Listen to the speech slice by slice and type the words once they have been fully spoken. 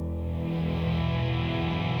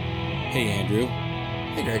Hey, Andrew.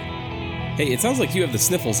 Hey, Greg. Hey, it sounds like you have the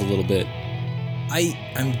sniffles a little bit.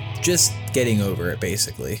 I'm just getting over it,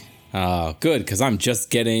 basically. Good, because I'm just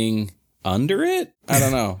getting under it? I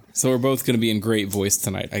don't know. So we're both going to be in great voice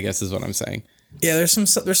tonight, I guess is what I'm saying. Yeah, there's some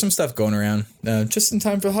stuff going around, just in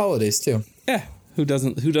time for the holidays, too. Yeah, who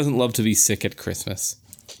doesn't love to be sick at Christmas?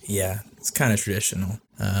 Yeah, it's kind of traditional.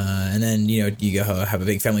 And then, you go have a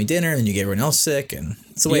big family dinner, and then you get everyone else sick, and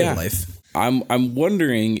it's the way of life. I'm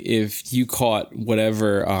wondering if you caught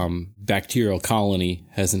whatever bacterial colony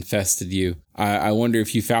has infested you. I wonder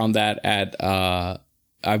if you found that at,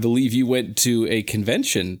 I believe you went to a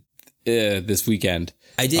convention this weekend.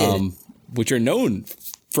 I did. Which are known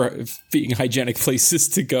for being hygienic places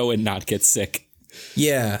to go and not get sick.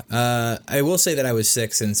 Yeah, I will say that I was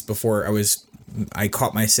sick since before I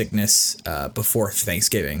caught my sickness before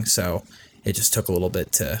Thanksgiving, so it just took a little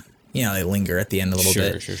bit to... they linger at the end a little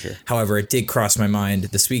bit. Sure. However, it did cross my mind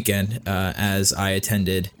this weekend as I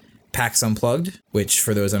attended PAX Unplugged, which,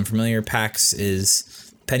 for those unfamiliar, PAX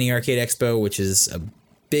is Penny Arcade Expo, which is a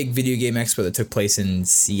big video game expo that took place in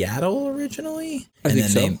Seattle originally. And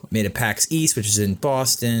then they made a PAX East, which is in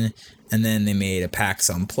Boston. And then they made a PAX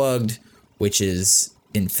Unplugged, which is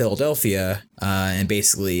in Philadelphia. And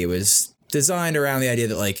basically, it was designed around the idea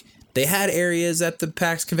that, they had areas at the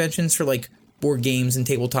PAX conventions for, board games and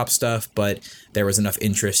tabletop stuff, but there was enough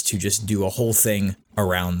interest to just do a whole thing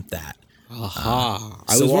around that. Aha.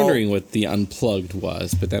 I was wondering what the Unplugged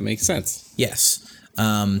was, but that makes sense. Yes.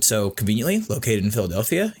 So conveniently located in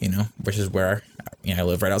Philadelphia, which is where I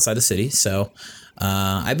live right outside the city. So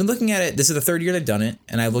I've been looking at it. This is the third year they've done it,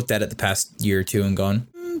 and I've looked at it the past year or two and gone,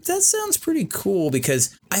 that sounds pretty cool,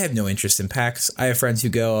 because I have no interest in PAX. I have friends who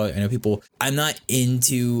go. I know people. I'm not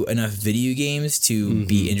into enough video games to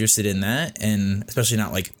be interested in that, and especially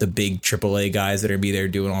not the big AAA guys that are be there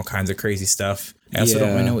doing all kinds of crazy stuff. I also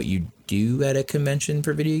don't really know what you do at a convention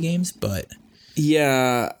for video games, but...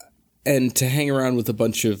 Yeah, and to hang around with a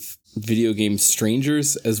bunch of video game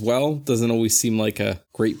strangers as well doesn't always seem like a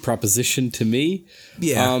great proposition to me.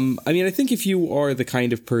 Yeah. I think if you are the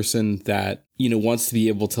kind of person that, wants to be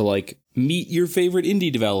able to meet your favorite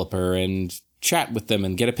indie developer and chat with them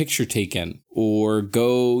and get a picture taken, or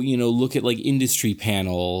go, look at industry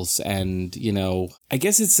panels and, I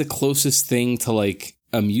guess it's the closest thing to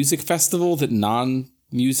a music festival that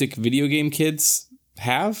non-music video game kids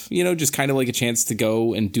have, just kind of a chance to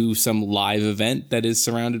go and do some live event that is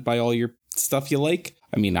surrounded by all your stuff you like.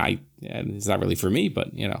 It's not really for me,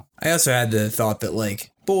 but, I also had the thought that,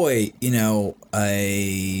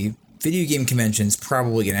 a video game convention is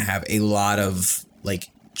probably going to have a lot of,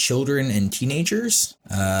 children and teenagers,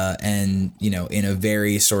 and, in a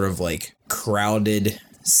very sort of, crowded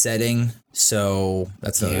setting. So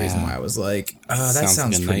that's another reason why I was that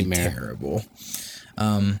sounds pretty terrible.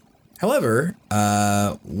 However,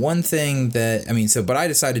 one thing that, but I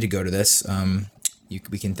decided to go to this.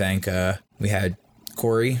 We can thank, we had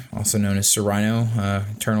Corey, also known as Serrano,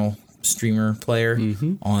 Eternal streamer player,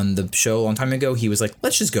 on the show a long time ago. He was like,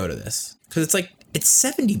 let's just go to this. Because it's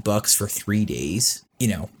 $70 for 3 days,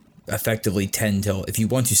 effectively 10 till, if you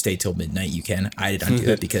want to stay till midnight, you can. I did not do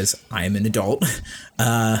that because I am an adult.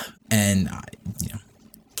 And,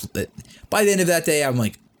 by the end of that day, I'm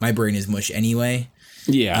my brain is mush anyway.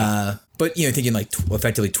 Yeah. But, thinking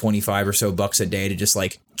effectively 25 or so bucks a day to just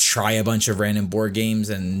try a bunch of random board games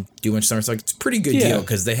and do a bunch of stuff. It's a pretty good deal,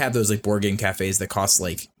 because they have those board game cafes that cost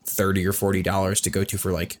 $30 or $40 to go to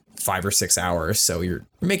for 5 or 6 hours. So you're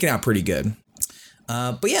making out pretty good.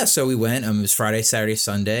 But yeah, so we went. It was Friday, Saturday,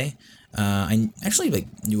 Sunday. I actually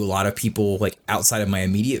knew a lot of people outside of my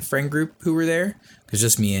immediate friend group who were there, because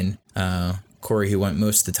just me and Corey, who went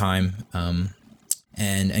most of the time.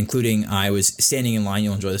 And including, I was standing in line.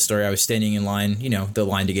 You'll enjoy the story. I was standing in line, the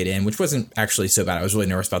line to get in, which wasn't actually so bad. I was really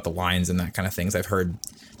nervous about the lines and that kind of things. I've heard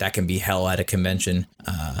that can be hell at a convention,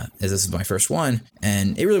 as this is my first one.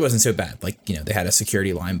 And it really wasn't so bad. They had a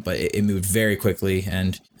security line, but it moved very quickly,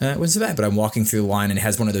 and it wasn't so bad. But I'm walking through the line, and it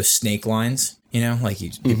has one of those snake lines,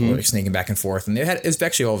 people are snaking back and forth. And it was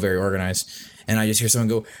actually all very organized. And I just hear someone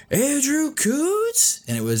go, Andrew Coots?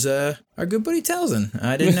 And it was our good buddy Talzin.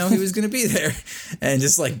 I didn't know he was going to be there. And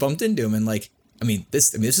just bumped into him. And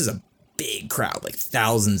this is a big crowd,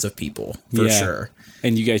 thousands of people for sure.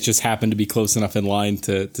 And you guys just happened to be close enough in line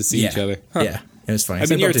to see each other. Huh. Yeah, it was funny.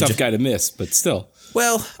 You're a tough guy to miss, but still.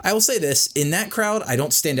 Well, I will say this. In that crowd, I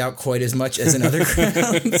don't stand out quite as much as in other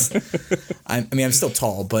crowds. I'm still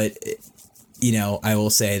tall, but, I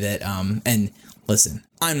will say that, and listen,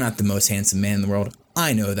 I'm not the most handsome man in the world.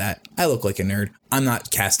 I know that. I look like a nerd. I'm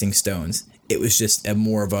not casting stones. It was just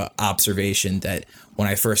more of a observation that when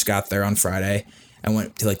I first got there on Friday, I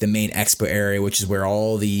went to like the main expo area, which is where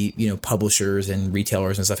all the, publishers and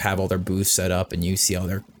retailers and stuff have all their booths set up, and you see all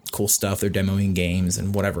their cool stuff. They're demoing games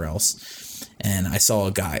and whatever else. And I saw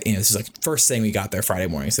a guy, this is like first thing we got there Friday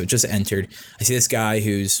morning. So just entered. I see this guy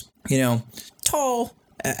who's, tall,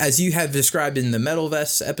 as you have described in the Metal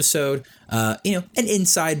Vest episode, an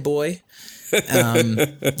inside boy,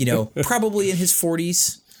 probably in his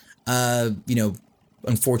 40s,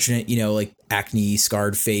 unfortunate, like acne,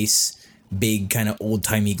 scarred face, big kind of old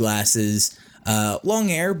timey glasses, long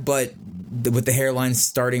hair, but with the hairline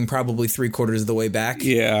starting probably 3/4 of the way back.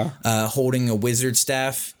 Yeah. Holding a wizard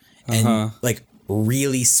staff and like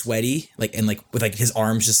really sweaty, and with like his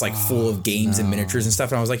arms just like full of games and miniatures and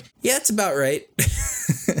stuff. And I was like, yeah, it's about right.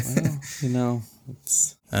 Well,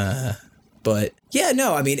 it's. But yeah,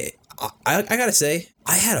 no, I mean, I gotta say,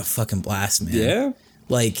 I had a fucking blast, man. Yeah.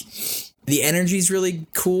 Like, the energy's really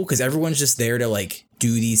cool because everyone's just there to like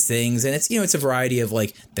do these things, and it's it's a variety of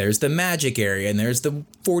like, there's the Magic area, and there's the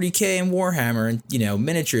 40K and Warhammer and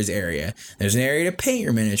miniatures area. There's an area to paint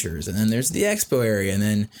your miniatures, and then there's the expo area, and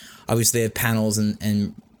then obviously they have panels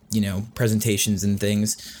and presentations and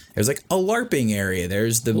things. There's like a LARPing area.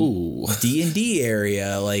 There's the D&D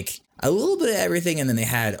area, like a little bit of everything, and then they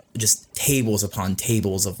had just tables upon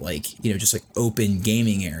tables of like just like open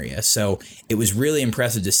gaming area. So it was really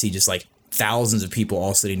impressive to see just like thousands of people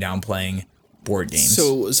all sitting down playing board games.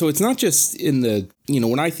 So it's not just in the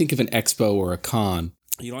when I think of an expo or a con,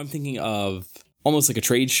 I'm thinking of almost like a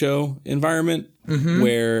trade show environment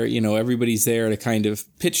where everybody's there to kind of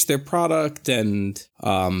pitch their product and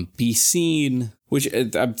be seen. Which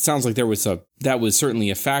it sounds like that was certainly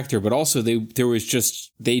a factor, but also they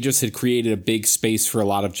just had created a big space for a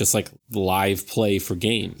lot of just like live play for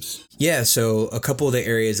games. Yeah, so a couple of the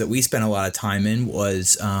areas that we spent a lot of time in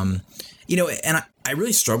was, and I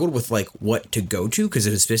really struggled with like what to go to because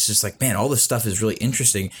it was just like, man, all this stuff is really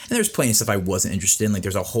interesting. And there's plenty of stuff I wasn't interested in. Like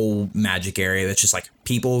there's a whole Magic area that's just like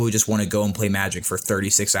people who just want to go and play Magic for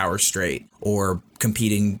 36 hours straight, or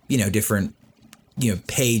competing, different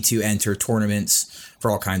pay to enter tournaments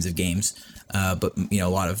for all kinds of games. But a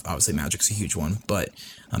lot of, obviously Magic's a huge one, but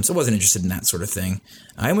so I wasn't interested in that sort of thing.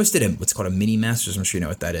 I almost did what's called a mini Masters. I'm sure you know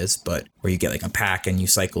what that is, but where you get like a pack and you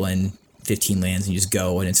cycle in 15 lands and you just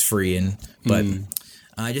go and it's free. But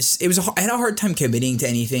I had a hard time committing to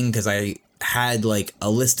anything because I had like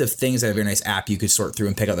a list of things. I had a very nice app you could sort through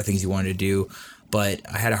and pick out the things you wanted to do. But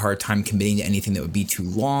I had a hard time committing to anything that would be too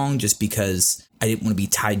long just because I didn't want to be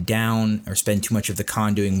tied down or spend too much of the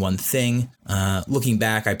con doing one thing. Looking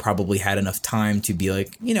back, I probably had enough time to be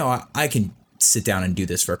like, I can sit down and do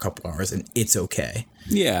this for a couple hours and it's okay.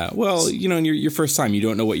 Yeah, well, in your first time, you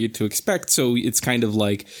don't know what to expect. So it's kind of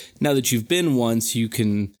like now that you've been once, you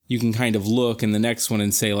can kind of look in the next one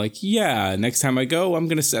and say like, yeah, next time I go, I'm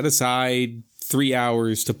going to set aside 3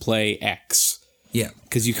 hours to play X. Yeah,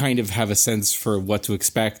 because you kind of have a sense for what to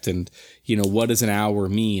expect and, what does an hour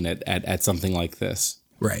mean at something like this?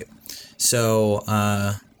 Right. So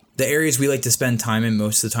the areas we like to spend time in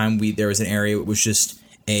most of the time, there was an area that was just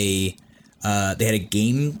they had a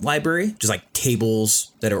game library, just like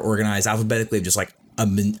tables that are organized alphabetically, just like a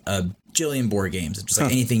jillion board games, just like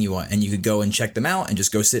anything you want. And you could go and check them out and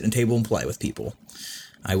just go sit at a table and play with people.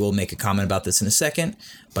 I will make a comment about this in a second,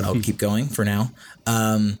 but I'll keep going for now.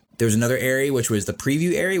 There's another area, which was the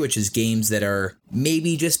preview area, which is games that are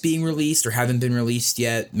maybe just being released or haven't been released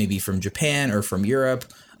yet, maybe from Japan or from Europe,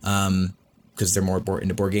 because they're more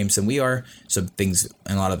into board games than we are. So things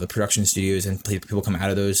in a lot of the production studios and people come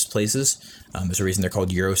out of those places. There's a reason they're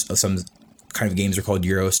called Euro. Some kind of games are called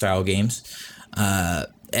Euro style games.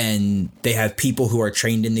 And they have people who are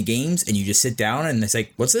trained in the games, and you just sit down and it's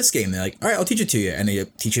like, what's this game? And they're like, all right, I'll teach it to you. And they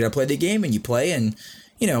teach you how to play the game, and you play. And,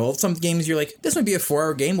 some games you're like, this might be a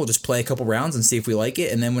 4-hour game. We'll just play a couple rounds and see if we like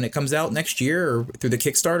it. And then when it comes out next year or through the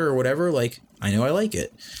Kickstarter or whatever, like, I know I like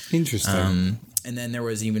it. Interesting. And then there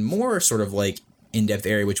was even more sort of like in-depth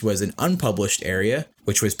area, which was an unpublished area,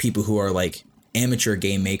 which was people who are like amateur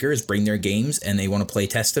game makers bring their games and they want to play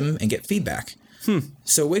test them and get feedback.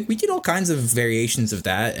 So we did all kinds of variations of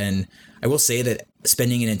that. And I will say that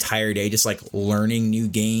spending an entire day just like learning new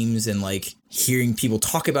games and like hearing people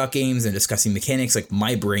talk about games and discussing mechanics, like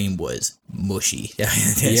my brain was mushy. Yeah.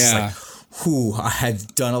 I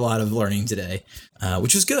had done a lot of learning today,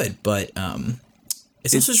 which is good. But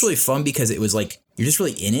it's also just really fun because it was like you're just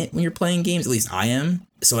really in it when you're playing games. At least I am.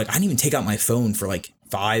 So like I didn't even take out my phone for like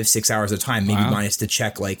 5-6 hours at a time, maybe minus to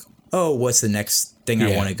check like, oh, what's the next thing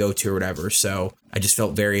I want to go to or whatever. So I just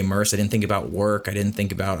felt very immersed. I didn't think about work. I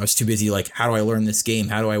was too busy like, how do I learn this game?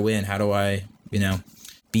 How do I win? How do I,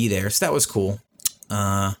 be there? So that was cool.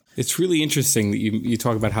 It's really interesting that you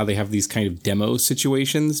talk about how they have these kind of demo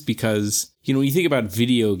situations because, you know, when you think about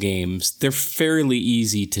video games, they're fairly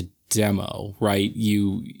easy to demo, right?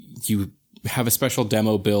 You have a special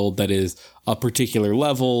demo build that is a particular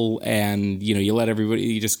level and, you know, you let everybody,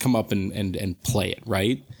 you just come up and play it,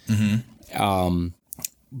 right? Mm-hmm.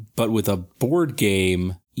 But with a board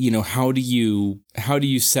game, you know, how do you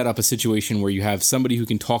set up a situation where you have somebody who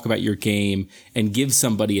can talk about your game and give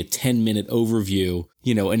somebody a 10-minute overview,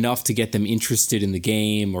 you know, enough to get them interested in the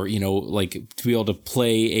game, or, you know, like to be able to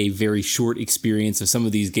play a very short experience of some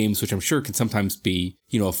of these games, which I'm sure can sometimes be,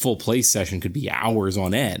 you know, a full play session could be hours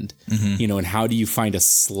on end, you know, and how do you find a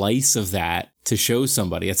slice of that to show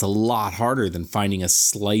somebody? It's a lot harder than finding a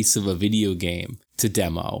slice of a video game to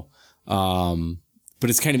demo. But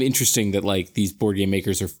it's kind of interesting that like these board game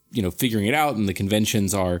makers are, you know, figuring it out, and the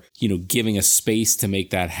conventions are, you know, giving a space to make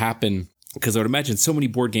that happen. Because I would imagine so many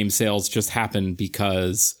board game sales just happen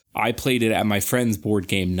because I played it at my friend's board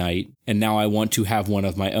game night and now I want to have one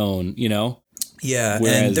of my own, you know? Yeah.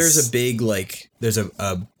 And there's a big, like, there's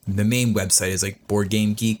the main website is like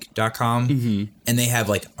boardgamegeek.com. And they have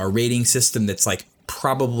like a rating system that's like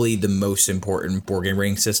probably the most important board game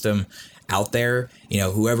rating system out there. You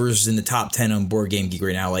know, whoever's in the top 10 on Board Game Geek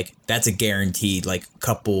right now, like that's a guaranteed like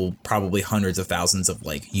couple, probably hundreds of thousands of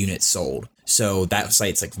like units sold. So that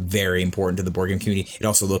site's like very important to the board game community. It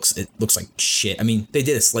also looks like shit. I mean, they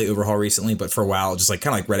did a slight overhaul recently, but for a while, just like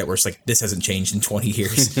kind of like Reddit, where it's like, this hasn't changed in 20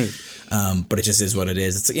 years. But it just is what it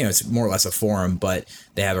is. It's, you know, it's more or less a forum, but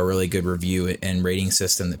they have a really good review and rating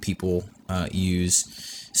system that people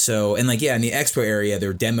use. So, and like, yeah, in the expo area,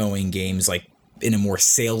 they're demoing games like in a more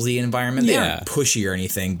salesy environment. They aren't pushy or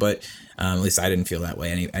anything, but at least I didn't feel that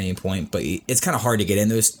way at any point. But it's kind of hard to get in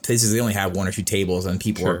those places. They only have one or two tables, and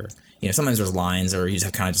people are, you know, sometimes there's lines, or you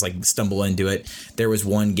just kind of just like stumble into it. There was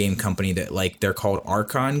one game company that like, they're called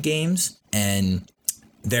Archon Games, and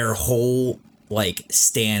their whole like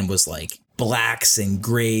stand was like blacks and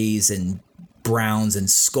grays and browns and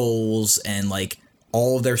skulls, and like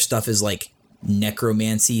all of their stuff is like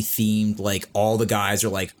necromancy themed. Like all the guys are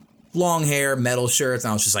like long hair, metal shirts, and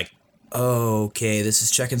I was just like, oh, okay, this is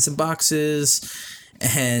checking some boxes.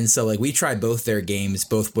 And so like we tried both their games,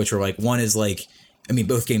 both which are like, one is like, I mean,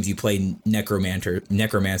 both games you play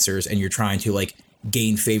necromancers, and you're trying to like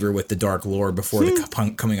gain favor with the Dark Lord before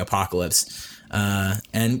the coming apocalypse.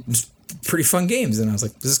 And pretty fun games, and I was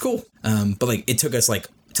like, this is cool. But like it took us like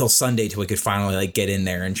till Sunday till we could finally like get in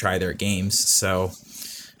there and try their games. So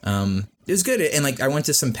it was good. And like I went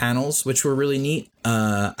to some panels which were really neat.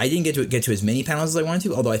 I didn't get to as many panels as I wanted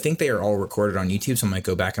to, although I think they are all recorded on YouTube, so I might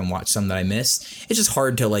go back and watch some that I missed. It's just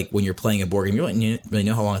hard to like, when you're playing a board game, you don't really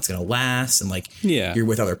know how long it's going to last, and like you're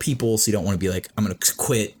with other people, so you don't want to be like, I'm going to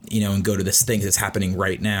quit, you know, and go to this thing that's happening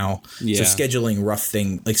right now. So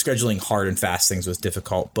scheduling hard and fast things was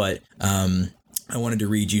difficult, but I wanted to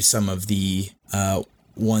read you some of the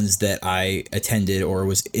ones that I attended or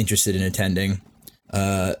was interested in attending.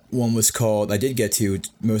 One was called, I did get to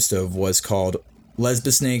most of, was called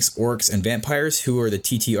Lesbosnakes, Orcs, and Vampires, Who Are the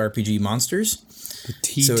TTRPG Monsters? The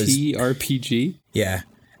TTRPG? Yeah.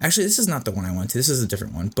 Actually, this is not the one I went to. This is a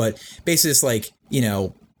different one. But basically, it's like, you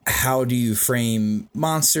know, how do you frame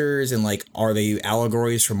monsters, and like, are they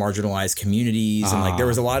allegories for marginalized communities? And like, there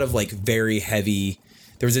was a lot of like very heavy,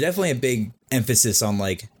 there was definitely a big emphasis on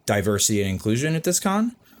like diversity and inclusion at this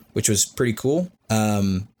con, which was pretty cool.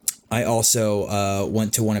 I also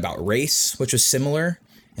went to one about race, which was similar,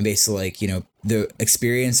 and basically like, you know, the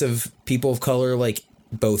experience of people of color, like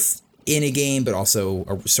both in a game, but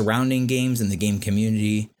also surrounding games and the game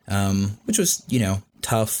community, which was, you know,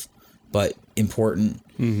 tough, but important.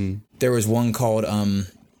 Mm-hmm. There was one called,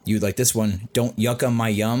 you'd like this one, Don't Yuck on My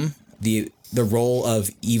Yum, the role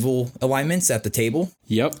of evil alignments at the table.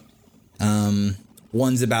 Yep.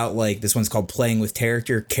 One's about like, this one's called Playing with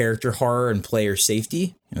Character Horror and Player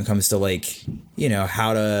Safety. When it comes to like, you know,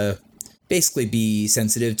 how to basically be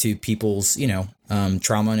sensitive to people's, you know,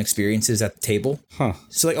 trauma and experiences at the table. Huh.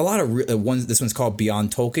 So like a lot of ones, this one's called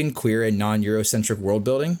Beyond Tolkien, Queer and Non-Eurocentric World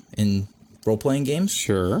Building in role-playing games.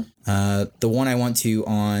 Sure. The one I went to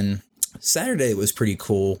on Saturday that was pretty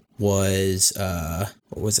cool was,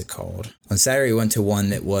 what was it called? On Saturday, I went to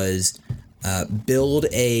one that was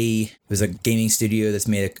it was a gaming studio that's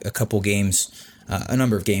made a couple games, a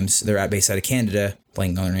number of games. They're based out of Canada,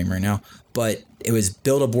 blanking on their name right now, but it was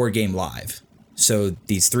Build a Board Game Live. So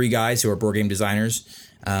these three guys who are board game designers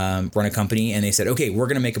run a company, and they said, okay, we're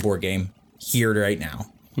going to make a board game here right now.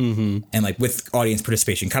 Mm-hmm. And like with audience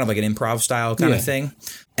participation, kind of like an improv style kind of thing.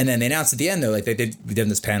 And then they announced at the end, though, like we've done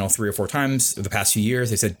this panel 3 or 4 times over the past few years.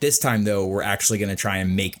 They said, this time, though, we're actually going to try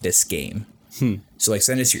and make this game. So like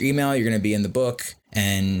send us your email. You're going to be in the book.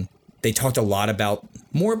 And they talked a lot about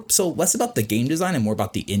less about the game design and more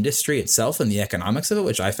about the industry itself and the economics of it,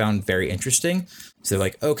 which I found very interesting. So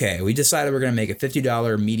like, okay, we decided we're going to make a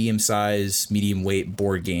 $50 medium size, medium weight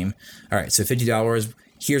board game. All right. So $50.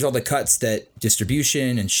 Here's all the cuts that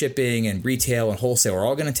distribution and shipping and retail and wholesale are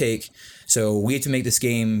all going to take. So we have to make this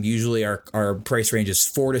game. Usually our price range is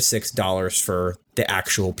 $4 to $6 for the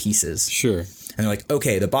actual pieces. Sure. And they're like,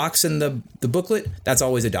 okay, the box and the booklet, that's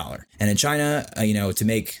always $1. And in China, to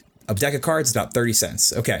make a deck of cards, it's about 30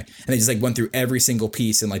 cents. Okay. And they just like went through every single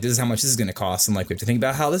piece and like, this is how much this is going to cost. And like, we have to think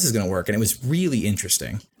about how this is going to work. And it was really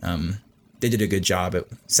interesting. They did a good job. It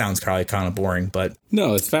sounds probably kind of boring, but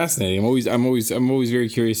no, it's fascinating. I'm always very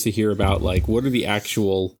curious to hear about like what are the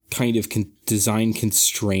actual kind of design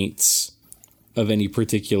constraints of any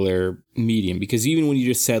particular medium, because even when you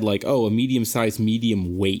just said like, oh, a medium size,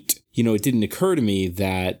 medium weight, it didn't occur to me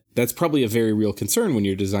that that's probably a very real concern when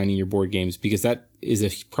you're designing your board games, because that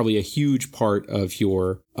is probably a huge part of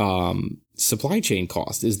your supply chain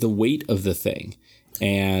cost is the weight of the thing.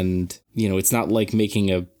 And, it's not like making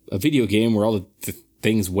a video game where all the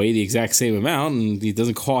things weigh the exact same amount, and it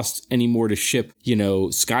doesn't cost any more to ship,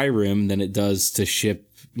 Skyrim than it does to ship,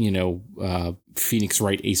 Phoenix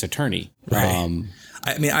Wright Ace Attorney. Right.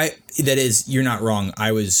 You're not wrong.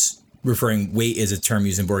 I was referring weight as a term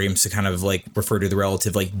used in board games to kind of like refer to the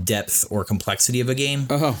relative like depth or complexity of a game.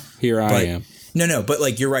 Oh, here I am. No, but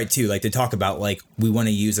like you're right too. Like they talk about like we want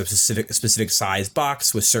to use a specific size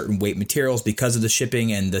box with certain weight materials because of the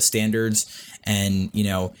shipping and the standards, and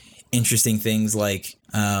interesting things like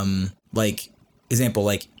example,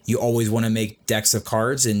 like you always want to make decks of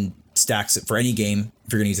cards and stacks for any game.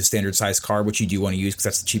 If you're going to use a standard size card, which you do want to use because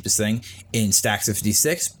that's the cheapest thing, in stacks of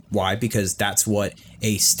 56. Why? Because that's what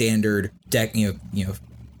a standard deck,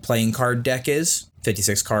 playing card deck is.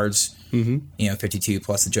 56 cards. 52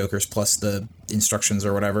 plus the jokers plus the instructions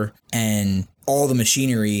or whatever. And all the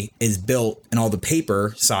machinery is built, and all the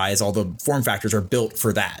paper size, all the form factors are built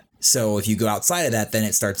for that. So if you go outside of that, then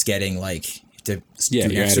it starts getting like to do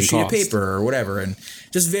an extra sheet of paper or whatever. And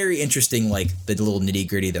just very interesting, like the little nitty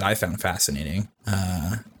gritty that I found fascinating.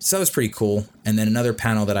 So that was pretty cool. And then another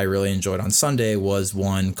panel that I really enjoyed on Sunday was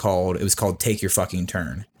called Take Your Fucking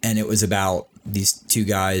Turn. And it was about these two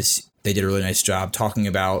guys. They did a really nice job talking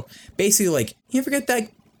about basically like, you ever get that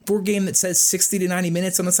board game that says 60 to 90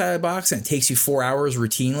 minutes on the side of the box and it takes you 4 hours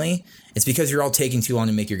routinely? It's because you're all taking too long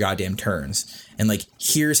to make your goddamn turns. And like,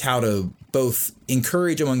 here's how to both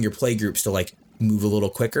encourage among your play groups to like move a little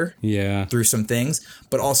quicker through some things,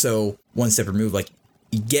 but also one step removed, like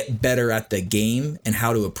you get better at the game and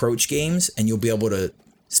how to approach games, and you'll be able to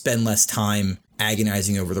spend less time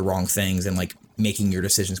agonizing over the wrong things and like making your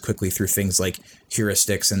decisions quickly through things like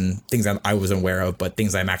heuristics and things I wasn't aware of, but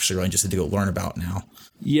things I'm actually really interested to go learn about now.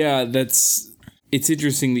 Yeah, it's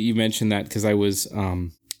interesting that you mentioned that, because I was,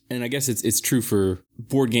 and I guess it's true for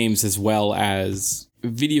board games as well as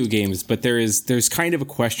video games, but there's kind of a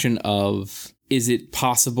question of, is it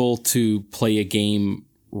possible to play a game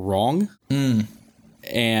wrong?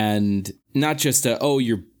 And not just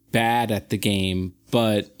you're bad at the game,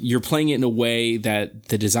 but you're playing it in a way that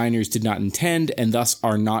the designers did not intend and thus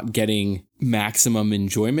are not getting maximum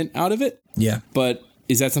enjoyment out of it. Yeah. But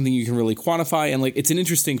is that something you can really quantify? And like, it's an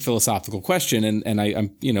interesting philosophical question. And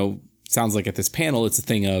I'm, sounds like at this panel, it's a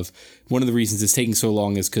thing of one of the reasons it's taking so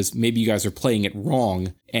long is because maybe you guys are playing it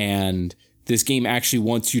wrong, and this game actually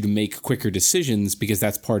wants you to make quicker decisions because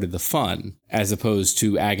that's part of the fun, as opposed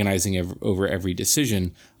to agonizing over every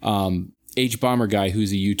decision. H-Bomber Guy,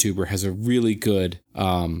 who's a YouTuber, has a really good,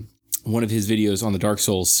 one of his videos on the Dark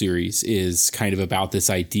Souls series is kind of about this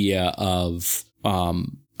idea of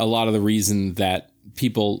a lot of the reason that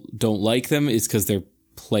people don't like them is because they're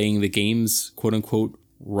playing the games, quote unquote,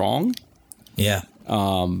 wrong. Yeah.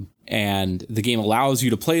 And the game allows you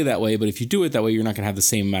to play that way, but if you do it that way, you're not going to have the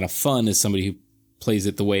same amount of fun as somebody who plays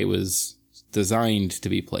it the way it was designed to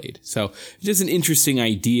be played. So it's just an interesting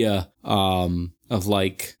idea of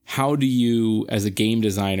like, how do you, as a game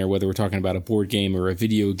designer, whether we're talking about a board game or a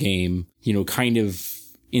video game, kind of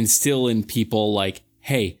instill in people like,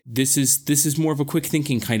 hey, this is more of a quick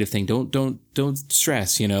thinking kind of thing. Don't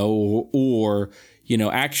stress, or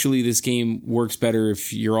actually this game works better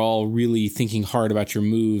if you're all really thinking hard about your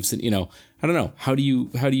moves. And, I don't know. How do you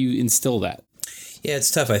instill that? Yeah,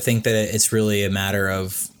 it's tough. I think that it's really a matter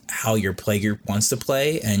of how your play group wants to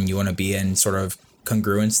play, and you want to be in sort of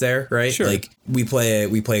congruence there, right? Sure. Like we play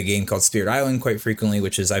a game called Spirit Island quite frequently,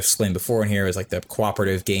 which is, I've explained before in here, is like the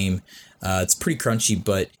cooperative game. It's pretty crunchy,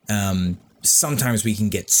 but sometimes we can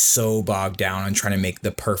get so bogged down on trying to make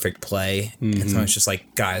the perfect play. And so it's just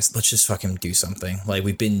like, guys, let's just fucking do something. Like,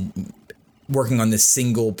 we've been working on this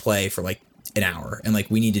single play for like an hour, and like,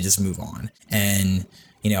 we need to just move on. And,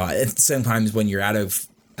 you know, sometimes when you're out of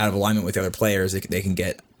alignment with the other players, they can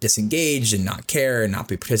get disengaged and not care and not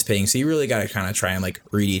be participating. So you really got to kind of try and like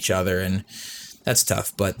read each other, and that's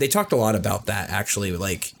tough. But they talked a lot about that, actually.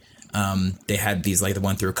 Like, they had these, like, they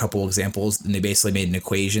went through a couple examples, and they basically made an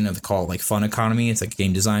equation of called like fun economy. It's like a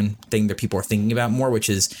game design thing that people are thinking about more, which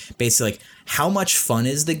is basically like, how much fun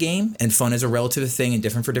is the game? And fun is a relative thing and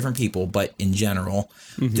different for different people, but in general,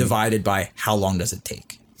 divided by how long does it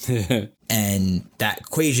take? And that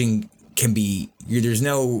equation can be, there's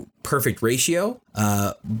no perfect ratio,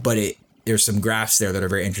 but there's some graphs there that are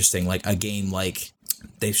very interesting. Like a game, like,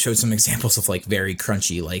 they showed some examples of like very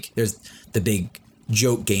crunchy, like there's the big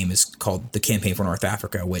joke game is called The Campaign for North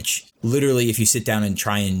Africa, which literally, if you sit down and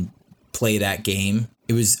try and play that game,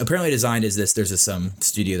 it was apparently designed as this. There's some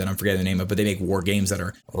studio that I'm forgetting the name of, but they make war games that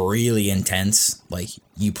are really intense. Like,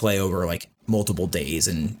 you play over like multiple days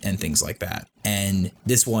and things like that. And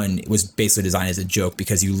this one was basically designed as a joke,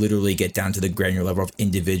 because you literally get down to the granular level of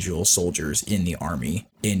individual soldiers in the army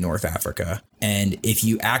in North Africa. And if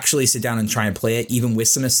you actually sit down and try and play it, even with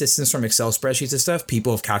some assistance from Excel spreadsheets and stuff,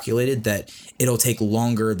 people have calculated that it'll take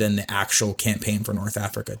longer than the actual campaign for North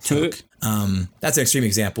Africa took. That's an extreme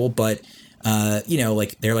example, but you know,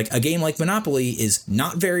 like, they're like, a game like Monopoly is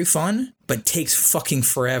not very fun, but takes fucking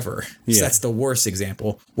forever. Yeah. So that's the worst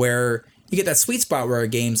example, where you get that sweet spot where a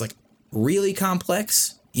game's like really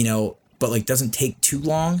complex, you know, but like doesn't take too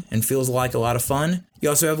long and feels like a lot of fun. You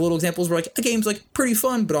also have little examples where like a game's like pretty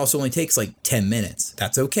fun, but also only takes like 10 minutes.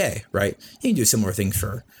 That's okay, right? You can do a similar thing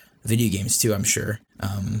for video games too, I'm sure.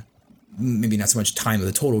 Maybe not so much time of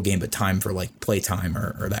the total game, but time for like playtime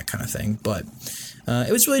or that kind of thing. But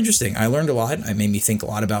it was really interesting. I learned a lot. It made me think a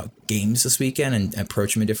lot about games this weekend and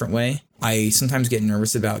approach them a different way. I sometimes get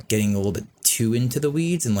nervous about getting a little bit too into the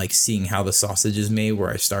weeds and like seeing how the sausage is made, where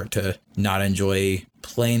I start to not enjoy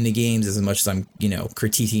playing the games as much as I'm, you know,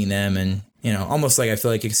 critiquing them. And, you know, almost like I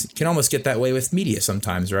feel like it can almost get that way with media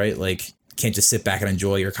sometimes, right? Like, you can't just sit back and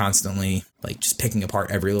enjoy. You're constantly like just picking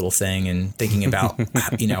apart every little thing and thinking about,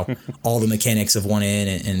 you know, all the mechanics of one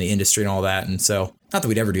end and the industry and all that. And so, not that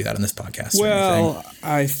we'd ever do that on this podcast. Well,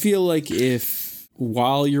 I feel like if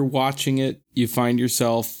while you're watching it, you find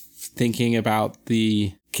yourself thinking about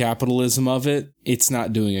the capitalism of it, it's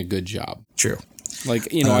not doing a good job. True.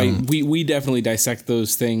 Like, you know, we definitely dissect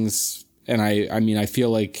those things. And I mean, I feel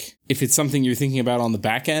like if it's something you're thinking about on the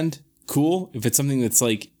back end, cool. If it's something that's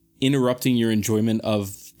like interrupting your enjoyment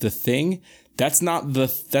of the thing, that's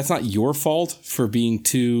not your fault for being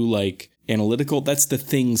too like analytical. That's the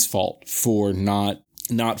thing's fault for not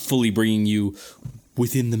fully bringing you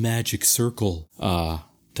within the magic circle,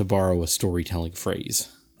 to borrow a storytelling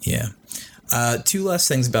phrase. Yeah. Two last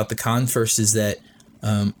things about the con. First is that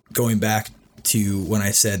going back to when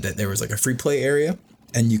I said that there was like a free play area,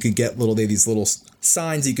 and you could get these little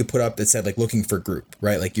signs you could put up that said like looking for group,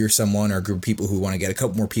 right? Like, you're someone or a group of people who want to get a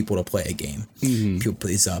couple more people to play a game. People put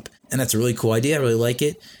these up, and that's a really cool idea. I really like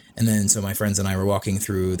it. And then so my friends and I were walking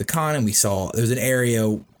through the con, and we saw there's an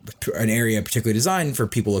area particularly designed for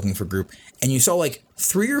people looking for group, and you saw like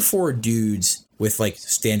 3 or 4 dudes with like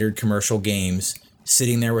standard commercial games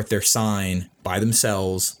sitting there with their sign by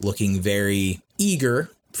themselves, looking very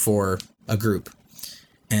eager for a group.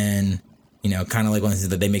 And, you know, kind of like when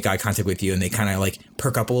they make eye contact with you and they kind of like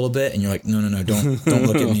perk up a little bit, and you're like, no, don't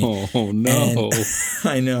look at me. Oh, no. And,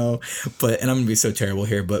 I know. And I'm going to be so terrible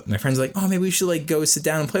here, but my friend's like, oh, maybe we should like go sit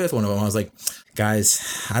down and play with one of them. I was like,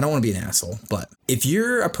 guys, I don't want to be an asshole, but if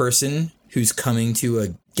you're a person who's coming to a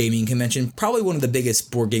gaming convention, probably one of the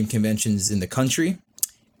biggest board game conventions in the country,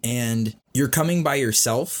 and you're coming by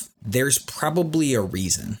yourself, there's probably a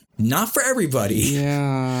reason. Not for everybody.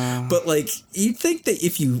 Yeah. But like, you'd think that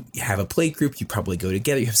if you have a play group, you probably go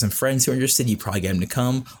together. You have some friends who are interested, you probably get them to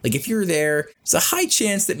come. Like, if you're there, there's a high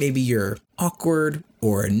chance that maybe you're awkward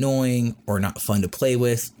or annoying or not fun to play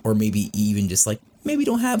with, or maybe even just like, maybe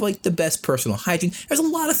don't have like the best personal hygiene. There's a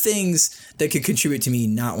lot of things that could contribute to me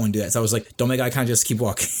not wanting to do that. So I was like, don't make eye contact, just keep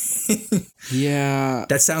walking. Yeah.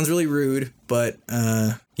 That sounds really rude, but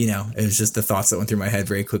you know, it was just the thoughts that went through my head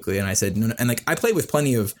very quickly. And I said, no. And like, I played with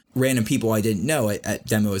plenty of random people I didn't know at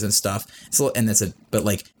demos and stuff. So, and but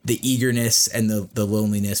like the eagerness and the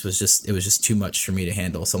loneliness was just too much for me to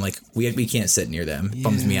handle. So I'm like, we can't sit near them. It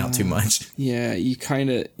bums me out too much. Yeah. You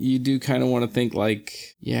do kind of want to think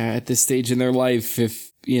like, yeah, at this stage in their life,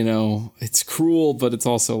 if you know, it's cruel, but it's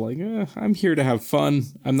also like, I'm here to have fun.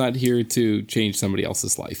 I'm not here to change somebody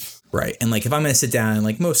else's life. Right. And like, if I'm going to sit down, and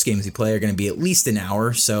like most games we play are going to be at least an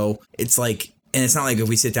hour. So it's like, and it's not like if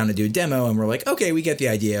we sit down to do a demo and we're like, okay, we get the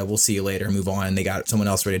idea, we'll see you later, move on. And they got someone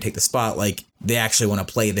else ready to take the spot. Like, they actually want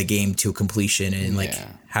to play the game to completion and like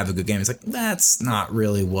have a good game. It's like, that's not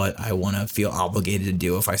really what I want to feel obligated to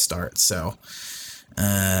do if I start. So,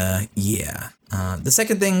 yeah. The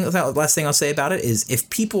second thing, last thing I'll say about it is if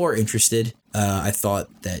people are interested, I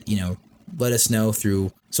thought that, you know, let us know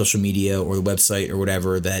through social media or the website or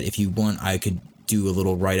whatever, that if you want, I could do a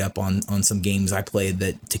little write up on some games I played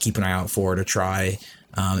that to keep an eye out for, to try,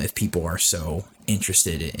 if people are so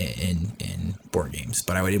interested in board games.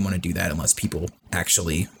 But I didn't want to do that unless people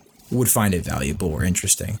actually would find it valuable or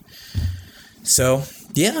interesting. So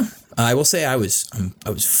yeah, I will say I was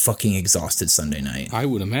fucking exhausted Sunday night. I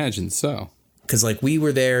would imagine so. Because like we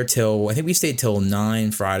were there till, I think we stayed till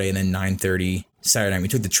 9 Friday and then 9:30 Saturday night. We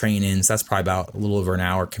took the train in, so that's probably about a little over an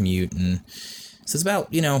hour commute, and so it's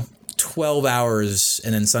about, you know, 12 hours,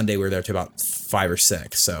 and then Sunday we were there to about 5 or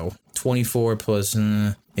 6, so 24 plus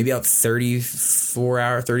maybe about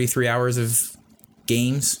 33 hours of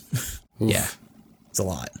games. Yeah, it's a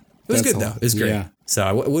lot. It was good though. It was great. Yeah. So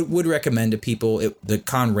I would recommend to people. The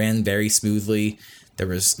con ran very smoothly. There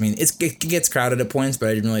was, I mean, it gets crowded at points, but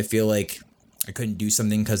I didn't really feel like I couldn't do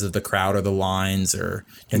something because of the crowd or the lines, or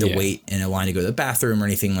you had to wait in a line to go to the bathroom or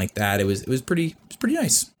anything like that. It was pretty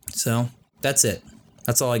nice. So that's it.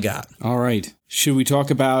 That's all I got. All right. Should we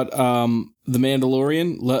talk about The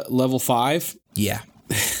Mandalorian level 5? Yeah.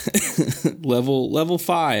 level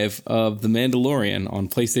 5 of The Mandalorian on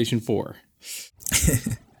PlayStation 4.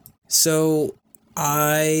 So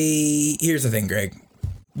here's the thing, Greg.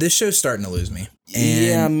 This show's starting to lose me. And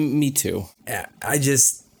yeah, me too.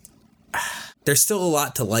 There's still a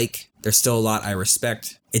lot to like. There's still a lot I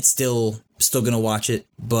respect. It's still going to watch it,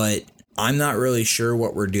 but I'm not really sure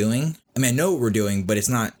what we're doing. I mean, I know what we're doing, but it's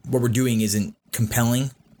not, what we're doing isn't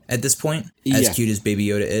compelling at this point, as cute as Baby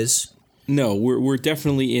Yoda is. No, we're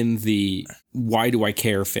definitely in the why do I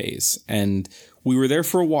care phase. And we were there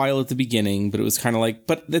for a while at the beginning, but it was kind of like,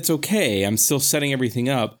 but that's okay. I'm still setting everything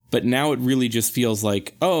up. But now it really just feels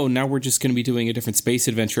like, oh, now we're just going to be doing a different space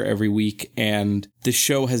adventure every week. And the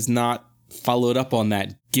show has not followed up on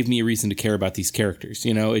that. Give me a reason to care about these characters.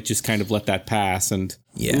 You know, it just kind of let that pass. And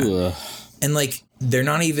yeah. And like, they're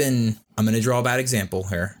not even, I'm going to draw a bad example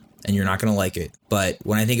here, and you're not going to like it. But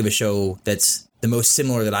when I think of a show that's the most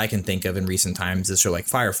similar that I can think of in recent times, is a show like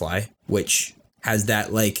Firefly, which has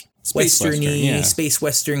that like Western-y, space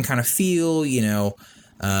Western kind of feel, you know,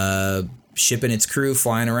 ship and its crew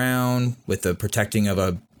flying around with the protecting of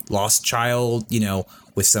a lost child, you know,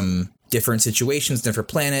 with some different situations, different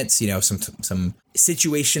planets, you know, some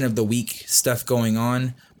situation of the week stuff going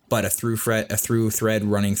on, but a through thread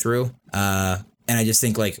running through. And I just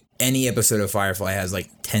think like any episode of Firefly has like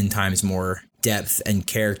 10 times more depth and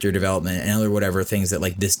character development and other whatever things that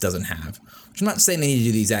like this doesn't have. Which I'm not saying they need to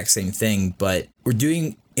do the exact same thing, but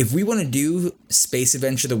if we want to do Space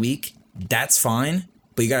Adventure of the Week, that's fine,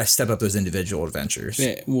 but you got to step up those individual adventures.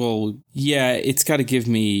 Yeah, it's got to give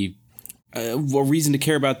me a reason to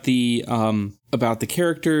care about the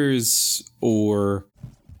characters or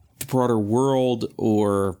the broader world,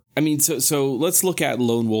 or I mean, so let's look at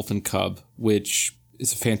Lone Wolf and Cub, which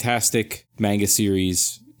is a fantastic manga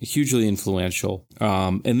series, hugely influential,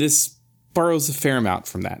 and this borrows a fair amount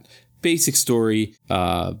from that. Basic story: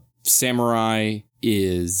 samurai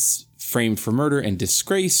is framed for murder and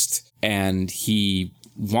disgraced, and he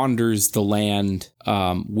wanders the land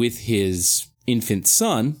with his infant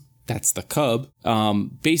son. That's the cub,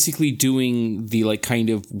 basically doing the like kind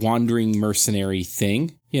of wandering mercenary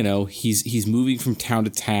thing. You know, he's moving from town to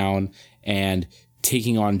town and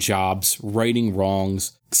taking on jobs, righting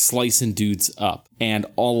wrongs, slicing dudes up, and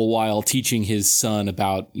all the while teaching his son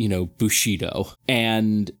about, you know, Bushido.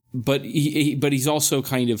 But he's also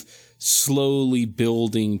kind of slowly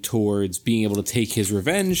building towards being able to take his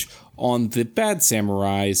revenge on the bad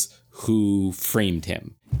samurais who framed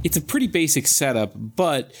him. It's a pretty basic setup,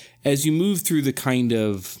 but as you move through the kind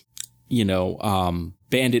of, you know,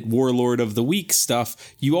 bandit warlord of the week stuff,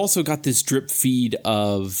 you also got this drip feed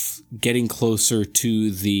of getting closer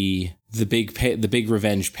to the big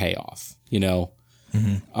revenge payoff, you know.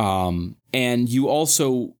 Mm-hmm. And you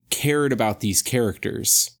also cared about these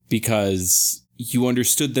characters because you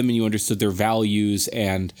understood them and you understood their values,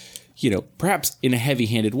 and you know, perhaps in a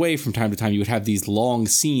heavy-handed way, from time to time, you would have these long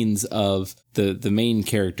scenes of the main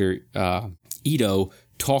character, Ito,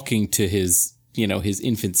 talking to his his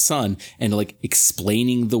infant son and like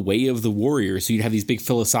explaining the way of the warrior. So you'd have these big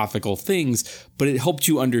philosophical things, but it helped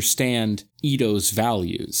you understand Ito's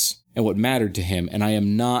values and what mattered to him. And I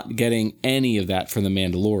am not getting any of that from the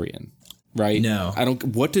Mandalorian, right? No.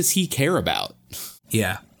 What does he care about?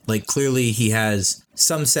 Yeah. Like clearly he has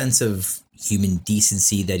some sense of human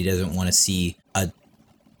decency that he doesn't want to see a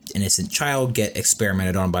innocent child get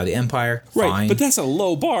experimented on by the Empire. Right, fine. but that's a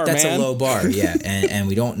low bar, That's man. a low bar, yeah. And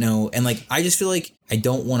we don't know. And like, I just feel like I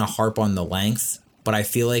don't want to harp on the length, but I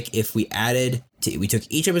feel like if we took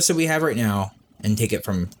each episode we have right now and take it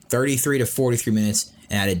from 33 to 43 minutes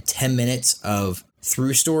and added 10 minutes of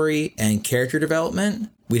through story and character development,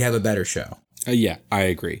 we'd have a better show. Yeah, I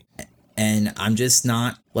agree. And I'm just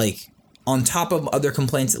not like, on top of other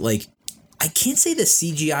complaints, like, I can't say the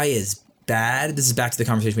CGI is bad. This is back to the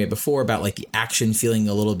conversation we had before about like the action feeling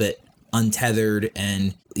a little bit untethered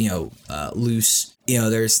and, loose.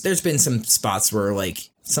 There's been some spots where like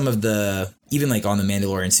some of the, even like on the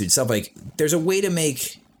Mandalorian suit stuff, like there's a way to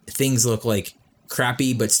make things look like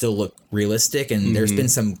crappy but still look realistic. And there's been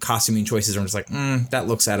some costuming choices where I'm just like, that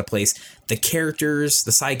looks out of place. The characters,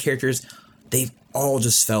 the side characters, they've all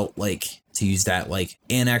just felt like, to use that, like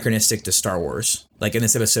anachronistic to Star Wars. Like in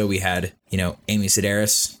this episode we had, Amy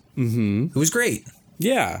Sedaris, who was great.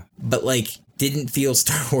 Yeah. But like didn't feel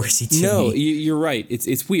Star Warsy to me. No, you're right.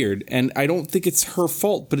 It's weird. And I don't think it's her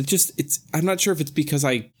fault, but I'm not sure if it's because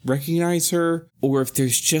I recognize her or if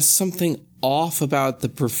there's just something off about the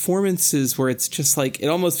performances where it's just like, it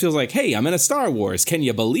almost feels like, hey, I'm in a Star Wars. Can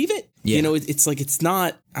you believe it? Yeah. It's like, it's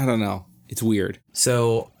not, I don't know. It's weird.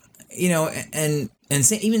 So,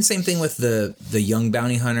 even same thing with the young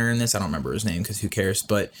bounty hunter in this. I don't remember his name because who cares?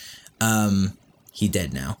 But he's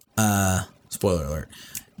dead now. Spoiler alert.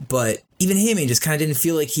 But even him, he just kind of didn't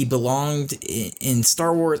feel like he belonged in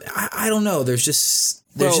Star Wars. I don't know. There's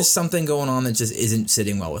just something going on that just isn't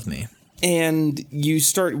sitting well with me. And there's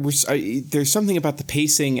something about the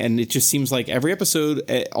pacing, and it just seems like every episode,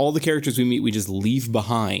 all the characters we meet, we just leave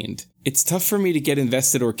behind. It's tough for me to get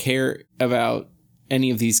invested or care about any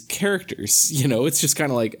of these characters. It's just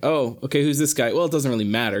kind of like, oh, okay, who's this guy? Well, it doesn't really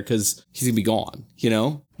matter because he's gonna be gone.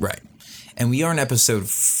 Right. And we are in episode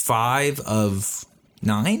 5 of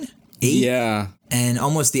 9, 8. Yeah. And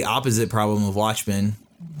almost the opposite problem of Watchmen,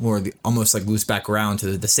 or almost like loops back around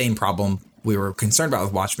to the same problem we were concerned about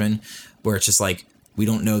with Watchmen, where it's just like, we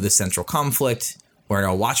don't know the central conflict, where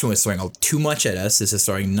Watchmen was throwing too much at us. This is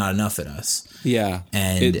throwing not enough at us. Yeah.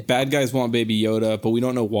 And bad guys want Baby Yoda, but we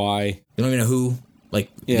don't know why. We don't even know who. Like,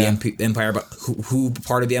 the Empire, but who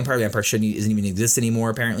part of the Empire isn't even exist anymore,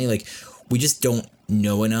 apparently. Like, we just don't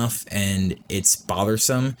know enough, and it's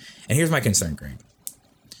bothersome. And here's my concern, Greg.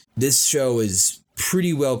 This show is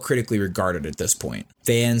pretty well critically regarded at this point.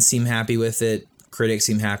 Fans seem happy with it. Critics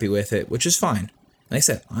seem happy with it, which is fine. Like I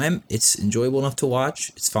said, it's enjoyable enough to watch.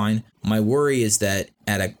 It's fine. My worry is that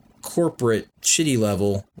at a corporate shitty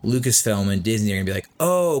level, Lucasfilm and Disney are gonna be like,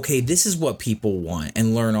 oh, okay, this is what people want,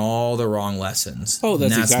 and learn all the wrong lessons. Oh,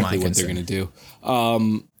 that's exactly what they're gonna do.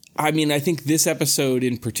 I think this episode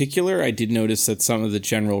in particular, I did notice that some of the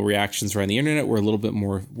general reactions around the internet were a little bit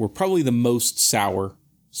more, were probably the most sour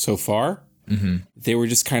so far. They were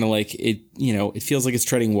just kind of like, it feels like it's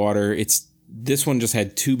treading water. This one just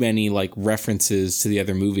had too many like references to the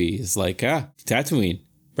other movies, like Tatooine.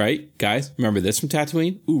 Right, guys? Remember this from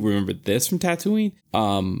Tatooine? Ooh, remember this from Tatooine?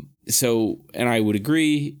 And I would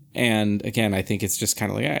agree. And again, I think it's just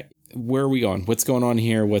kind of like, where are we going? What's going on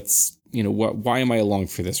here? Why am I along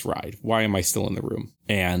for this ride? Why am I still in the room?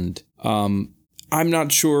 And I'm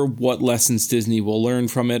not sure what lessons Disney will learn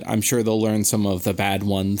from it. I'm sure they'll learn some of the bad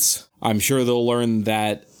ones. I'm sure they'll learn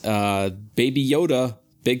that Baby Yoda,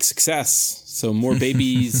 big success. So more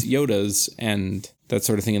babies, Yodas, and that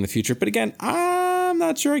sort of thing in the future. But again, I'm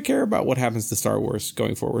not sure I care about what happens to Star Wars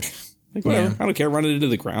going forward. Like, whatever. Yeah. I don't care. Run it into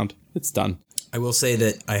the ground. It's done. I will say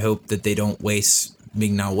that I hope that they don't waste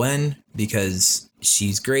Ming-Na Wen, because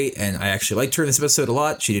she's great, and I actually liked her in this episode a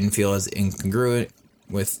lot. She didn't feel as incongruent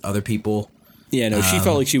with other people. Yeah, no, she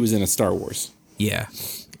felt like she was in a Star Wars. Yeah,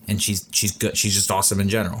 and she's good. She's just awesome in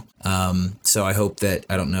general. So I hope that,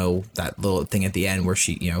 I don't know, that little thing at the end where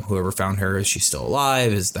she, whoever found her, is she still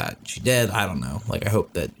alive? Is that she dead? I don't know. Like, I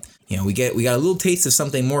hope that, we got a little taste of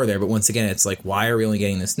something more there. But once again, it's like, why are we only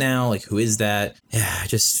getting this now? Like, who is that? Yeah, I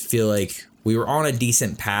just feel like we were on a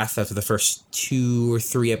decent path after the first 2 or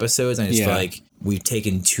 3 episodes. And I just feel like we've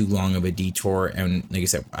taken too long of a detour. And like I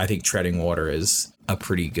said, I think treading water is a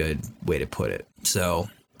pretty good way to put it. So,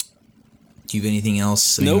 do you have anything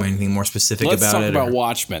else? Nope. Anything more specific Let's about it? Let's talk about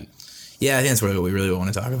Watchmen. Yeah, I think that's what we really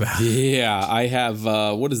want to talk about. Yeah, I have,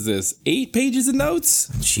 what is this, 8 pages of notes?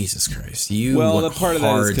 Jesus Christ. Well, the part of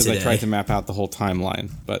that is because I tried to map out the whole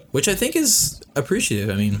timeline, but which I think is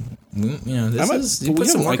appreciative. I mean, you know, you put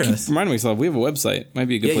some work in this. Reminding myself, we have a website. Might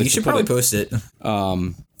be a good place to put it. You should probably post it.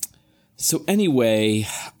 So anyway,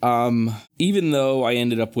 even though I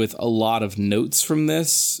ended up with a lot of notes from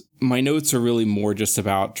this, my notes are really more just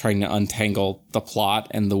about trying to untangle the plot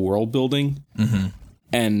and the world building. Mm-hmm.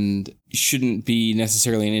 And shouldn't be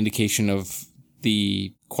necessarily an indication of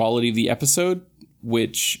the quality of the episode,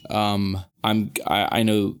 which I know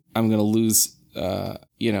I'm going to lose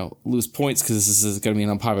points because this is going to be an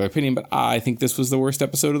unpopular opinion, but I think this was the worst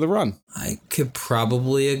episode of the run. I could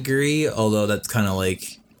probably agree, although that's kind of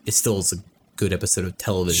like, it still is a good episode of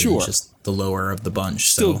television. Sure. It's just the lower of the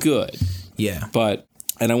bunch. Still good. Yeah.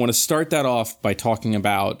 And I want to start that off by talking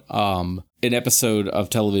about an episode of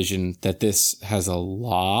television that this has a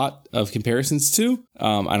lot of comparisons to.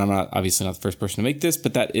 And I'm obviously not the first person to make this,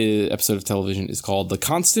 but that episode of television is called The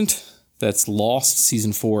Constant. That's Lost,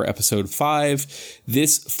 Season 4, Episode 5.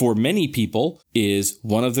 This, for many people, is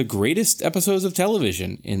one of the greatest episodes of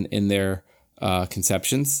television in their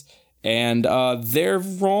conceptions. And they're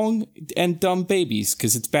wrong and dumb babies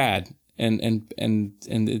because it's bad. And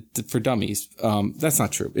for dummies. That's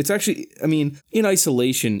not true. It's actually, I mean, in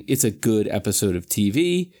isolation, it's a good episode of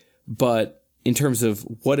TV, but in terms of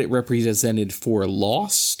what it represented for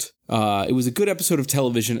Lost, it was a good episode of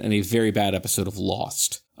television and a very bad episode of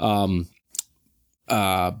Lost. I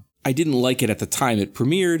didn't like it at the time it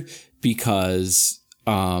premiered because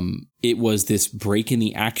it was this break in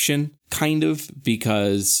the action, kind of,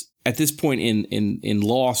 because at this point in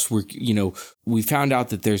Lost, we found out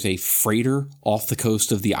that there's a freighter off the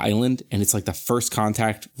coast of the island, and it's like the first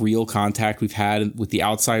real contact we've had with the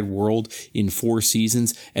outside world in 4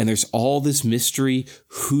 seasons. And there's all this mystery.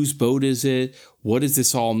 Whose boat is it? What does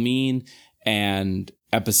this all mean? And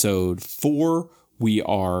episode 4, we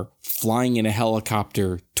are flying in a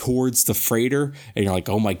helicopter towards the freighter, and you're like,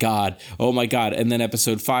 oh my God. And then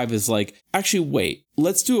episode 5 is like, actually, wait,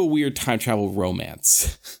 let's do a weird time travel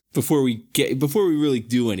romance. Before we really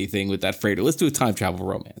do anything with that freighter, let's do a time travel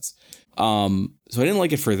romance. So I didn't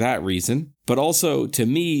like it for that reason, but also to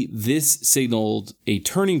me, this signaled a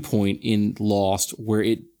turning point in Lost where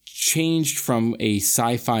it changed from a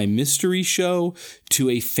sci-fi mystery show to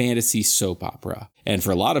a fantasy soap opera. And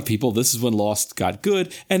for a lot of people, this is when Lost got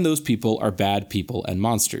good, and those people are bad people and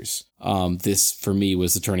monsters. This, for me,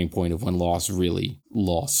 was the turning point of when Lost really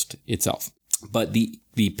lost itself. But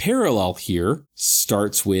the parallel here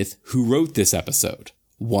starts with who wrote this episode.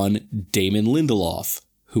 One Damon Lindelof,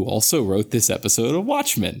 who also wrote this episode of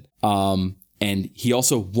Watchmen. And he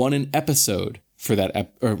also won an episode for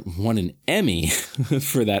that, won an Emmy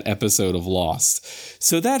for that episode of Lost.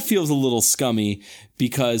 So that feels a little scummy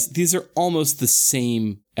because these are almost the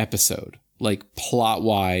same episode, like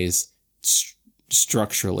plot-wise,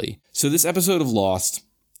 structurally. So this episode of Lost,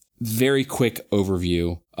 very quick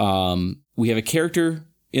overview. We have a character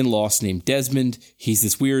in Lost named Desmond. He's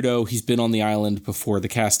this weirdo. He's been on the island before the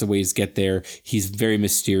castaways get there. He's very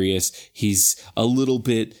mysterious. He's a little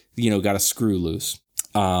bit, got a screw loose.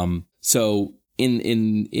 So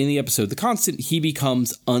in the episode, The Constant, he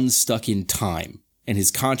becomes unstuck in time, and his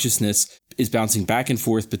consciousness is bouncing back and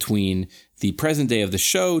forth between the present day of the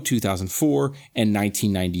show, 2004, and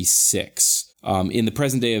 1996. In the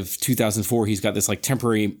present day of 2004, he's got this like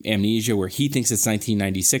temporary amnesia where he thinks it's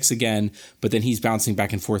 1996 again, but then he's bouncing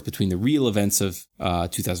back and forth between the real events of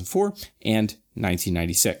 2004 and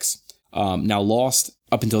 1996. Now, Lost,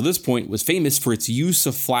 up until this point, was famous for its use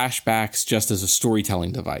of flashbacks just as a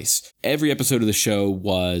storytelling device. Every episode of the show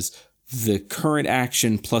was the current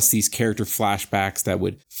action plus these character flashbacks that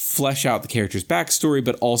would flesh out the character's backstory,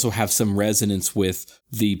 but also have some resonance with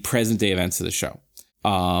the present day events of the show.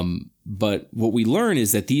 But what we learn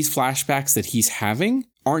is that these flashbacks that he's having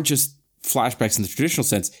aren't just flashbacks in the traditional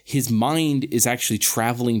sense. His mind is actually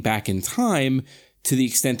traveling back in time to the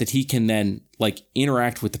extent that he can then like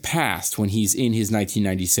interact with the past when he's in his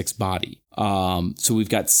 1996 body. So we've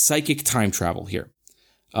got psychic time travel here.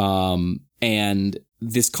 And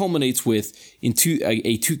this culminates with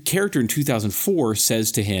a character in 2004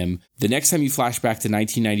 says to him, the next time you flash back to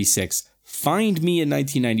 1996, find me in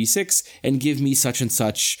 1996 and give me such and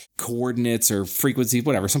such coordinates or frequencies,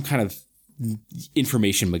 whatever, some kind of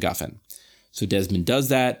information MacGuffin. So Desmond does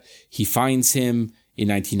that. He finds him in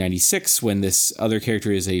 1996 when this other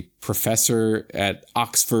character is a professor at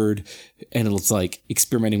Oxford and it's like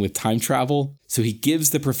experimenting with time travel. So he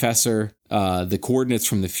gives the professor the coordinates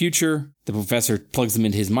from the future. The professor plugs them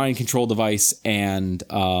into his mind control device, and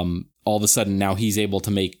all of a sudden now he's able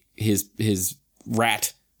to make his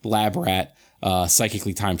lab rat,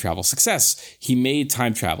 psychically time travel success. He made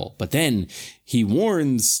time travel, but then he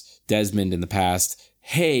warns Desmond in the past,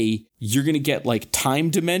 hey, you're going to get like time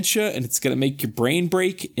dementia and it's going to make your brain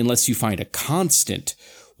break unless you find a constant,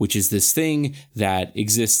 which is this thing that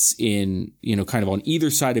exists in, kind of on either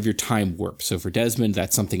side of your time warp. So for Desmond,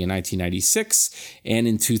 that's something in 1996 and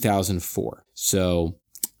in 2004. So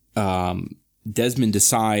Desmond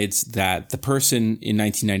decides that the person in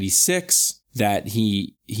 1996 that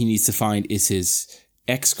he needs to find is his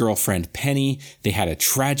ex-girlfriend, Penny. They had a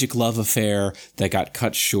tragic love affair that got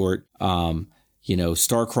cut short.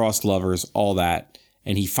 Star-crossed lovers, all that.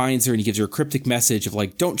 And he finds her and he gives her a cryptic message of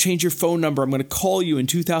like, don't change your phone number. I'm going to call you in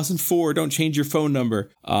 2004. Don't change your phone number.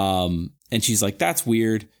 And she's like, that's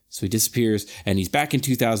weird. So he disappears and he's back in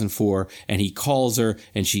 2004 and he calls her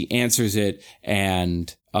and she answers it.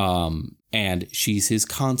 And she's his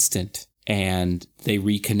constant. And they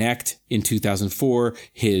reconnect in 2004.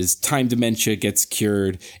 His time dementia gets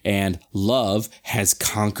cured and love has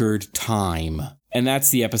conquered time. And that's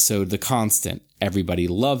the episode, The Constant. Everybody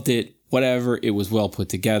loved it. Whatever. It was well put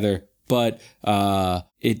together, but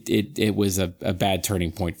it was a bad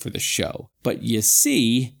turning point for the show. But you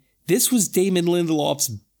see, this was Damon Lindelof's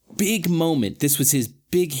big moment. This was his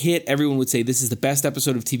big hit. Everyone would say this is the best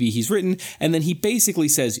episode of TV he's written. And then he basically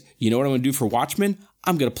says, you know what I'm going to do for Watchmen?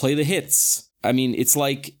 I'm going to play the hits. I mean, it's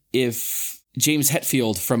like if James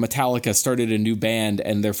Hetfield from Metallica started a new band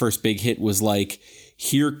and their first big hit was like,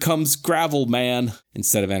 Here Comes Gravel Man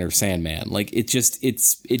instead of Enter Sandman. Like it just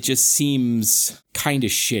seems kind of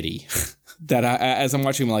shitty that as I'm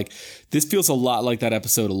watching, I'm like, this feels a lot like that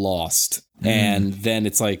episode of Lost. And then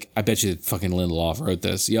it's like, I bet you fucking Lindelof wrote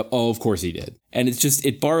this. Yep. Oh, of course he did. And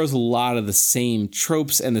it borrows a lot of the same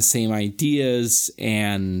tropes and the same ideas.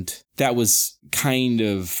 And that was kind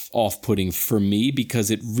of off-putting for me because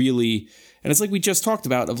it really, and it's like we just talked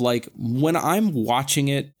about of like when I'm watching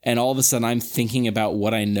it and all of a sudden I'm thinking about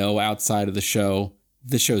what I know outside of the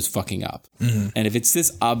show's fucking up. Mm-hmm. And if it's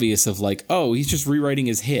this obvious of like, oh, he's just rewriting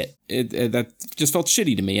his hit, that just felt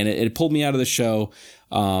shitty to me and it pulled me out of the show.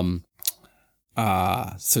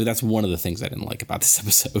 So that's one of the things I didn't like about this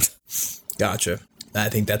episode. Gotcha. I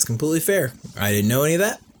think that's completely fair. I didn't know any of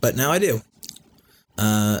that, but now I do.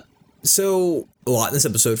 So a lot in this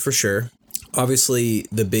episode for sure. Obviously,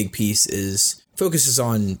 the big piece focuses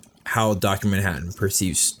on how Dr. Manhattan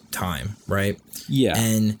perceives time, right? Yeah.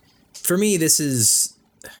 And for me,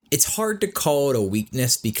 it's hard to call it a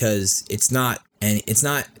weakness because it's not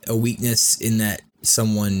a weakness in that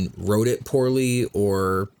someone wrote it poorly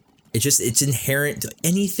or it's inherent.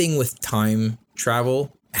 Anything with time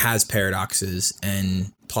travel has paradoxes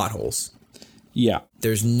and plot holes. Yeah.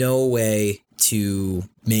 There's no way to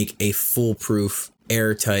make a foolproof,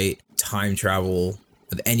 airtight time travel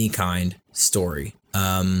of any kind story.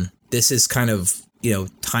 This is kind of,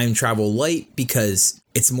 time travel light because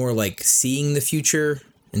it's more like seeing the future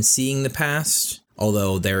and seeing the past.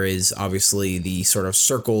 Although there is obviously the sort of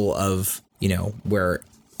circle of, where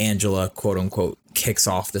Angela, quote unquote, kicks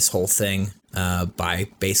off this whole thing by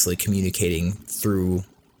basically communicating through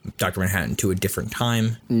Dr. Manhattan to a different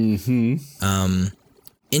time. Mm-hmm.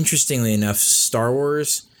 Interestingly enough, Star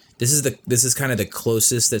Wars, this is kind of the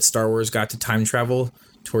closest that Star Wars got to time travel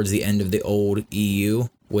towards the end of the old EU,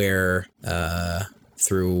 where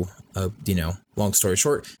through long story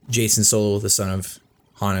short, Jason Solo, the son of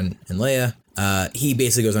Han and Leia, he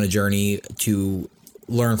basically goes on a journey to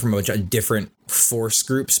learn from a bunch of different Force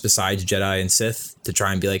groups besides Jedi and Sith to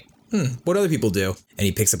try and be like, what other people do? And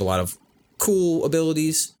he picks up a lot of cool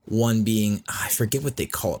abilities. One being, I forget what they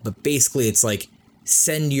call it, but basically it's like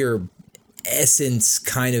send your essence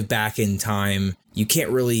kind of back in time. You can't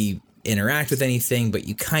really interact with anything, but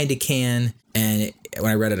you kind of can. And when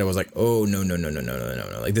I read it, I was like, oh, no.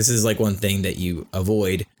 Like, this is like one thing that you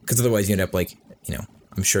avoid because otherwise you end up like,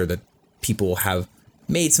 I'm sure that people have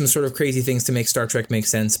made some sort of crazy things to make Star Trek make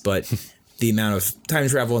sense, but the amount of time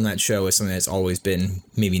travel in that show is something that's always been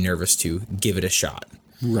maybe nervous to give it a shot.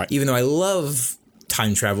 Right. Even though I love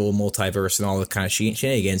time travel, multiverse, and all the kind of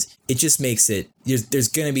shenanigans, it just makes it, there's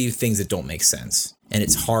going to be things that don't make sense. And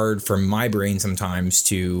it's hard for my brain sometimes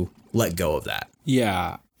to let go of that.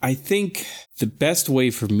 Yeah. I think the best way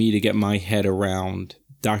for me to get my head around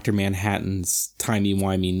Dr. Manhattan's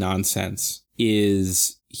timey-wimey nonsense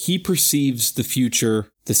is he perceives the future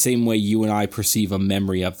the same way you and I perceive a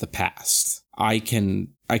memory of the past. I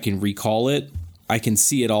can recall it. I can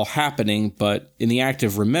see it all happening, but in the act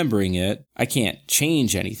of remembering it, I can't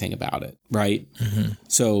change anything about it, right? Mm-hmm.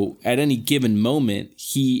 So at any given moment,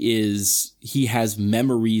 he has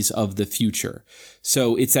memories of the future.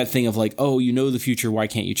 So it's that thing of like, oh, you know the future, why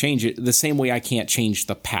can't you change it? The same way I can't change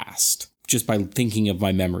the past just by thinking of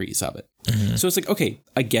my memories of it. Mm-hmm. So it's like, okay,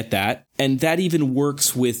 I get that. And that even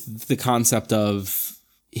works with the concept of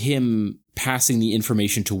him passing the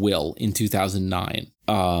information to Will in 2009,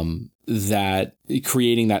 that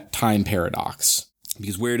creating that time paradox,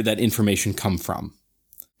 because where did that information come from,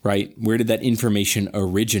 right? Where did that information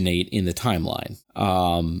originate in the timeline?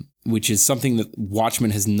 Which is something that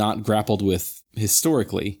Watchmen has not grappled with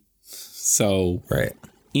historically. So right.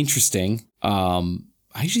 Interesting. I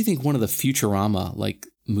actually think one of the Futurama like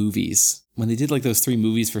movies, when they did like those 3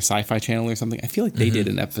 movies for Sci-Fi Channel or something, I feel like they did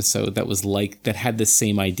an episode that was like, that had the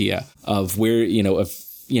same idea of where,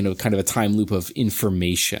 kind of a time loop of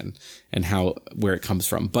information and where it comes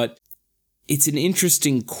from. But it's an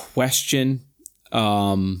interesting question.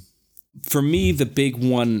 For me, the big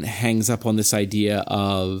one hangs up on this idea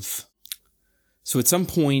of, so at some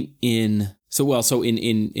point in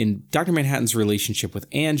Dr. Manhattan's relationship with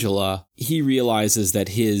Angela, he realizes that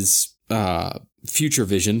his future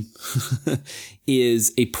vision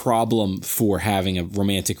is a problem for having a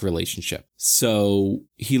romantic relationship. So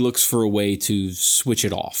he looks for a way to switch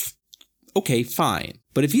it off. Okay, fine.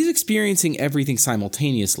 But if he's experiencing everything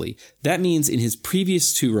simultaneously, that means in his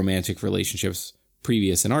previous 2 romantic relationships,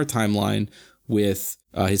 previous in our timeline, with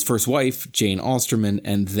his first wife, Jane Osterman,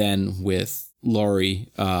 and then with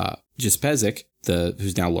Laurie Jaspesic,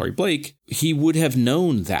 who's now Laurie Blake, he would have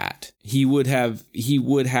known that. He would have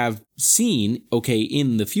seen, okay,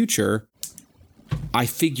 in the future, I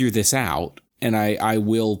figure this out and I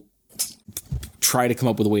will try to come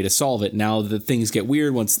up with a way to solve it. Now that things get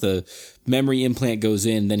weird, once the memory implant goes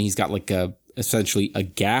in, then he's got like essentially a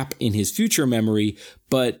gap in his future memory.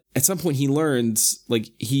 But at some point he learns, like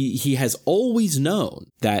he has always known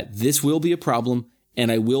that this will be a problem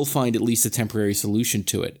and I will find at least a temporary solution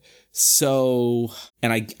to it. So,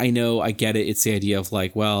 and I know, I get it. It's the idea of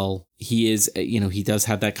like, well, he is, he does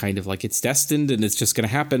have that kind of like, it's destined and it's just going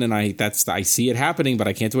to happen. And I see it happening, but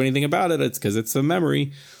I can't do anything about it. It's because it's a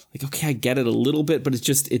memory. Like, okay, I get it a little bit, but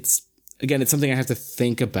it's something I have to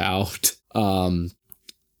think about. And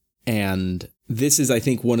this is, I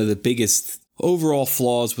think, one of the biggest overall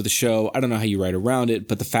flaws with the show. I don't know how you write around it,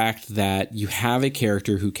 but the fact that you have a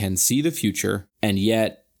character who can see the future, and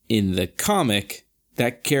yet in the comic,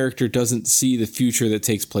 that character doesn't see the future that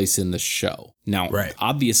takes place in the show. Now, right.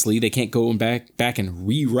 Obviously, they can't go back and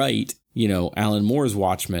rewrite, Alan Moore's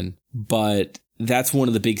Watchmen, but that's one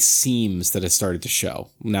of the big seams that has started to show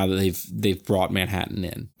now that they've brought Manhattan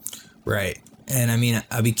in. Right. And I mean,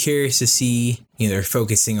 I'll be curious to see, they're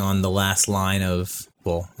focusing on the last line of,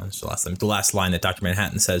 that's the last line that Dr.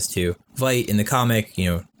 Manhattan says to Veidt in the comic,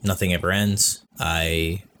 nothing ever ends.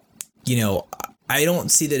 I don't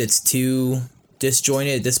see that it's too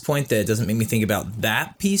disjointed at this point, that it doesn't make me think about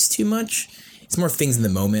that piece too much. It's more things in the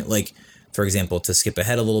moment. Like, for example, to skip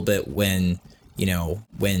ahead a little bit, when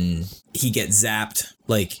he gets zapped,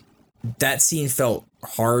 like that scene felt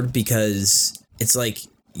hard because it's like,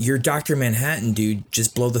 you're Dr. Manhattan, dude,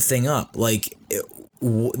 just blow the thing up. Like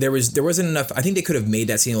there wasn't enough. I think they could have made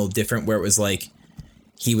that scene a little different, where it was like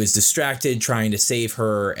he was distracted trying to save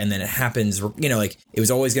her, and then it happens, like it was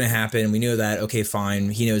always going to happen. We knew that. Okay, fine.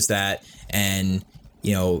 He knows that. And,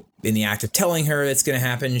 in the act of telling her it's going to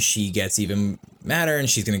happen, she gets even madder and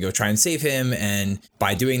she's going to go try and save him. And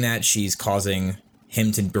by doing that, she's causing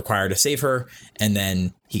him to require to save her. And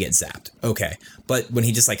then he gets zapped. Okay. But when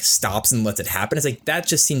he just like stops and lets it happen, it's like, it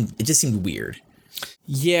just seemed weird.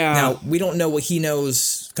 Yeah. Now, we don't know what he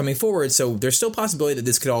knows coming forward, so there's still a possibility that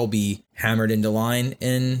this could all be hammered into line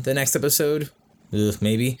in the next episode.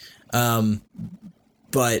 Maybe.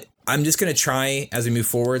 But I'm just going to try as we move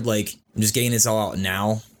forward, like, I'm just getting this all out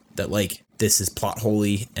now, that, like, this is plot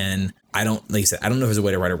holy, and I don't know if there's a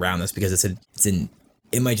way to write around this, because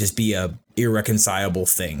it might just be a irreconcilable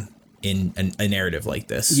thing in a narrative like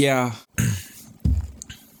this. Yeah.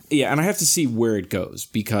 Yeah, and I have to see where it goes,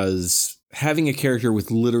 because having a character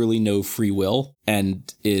with literally no free will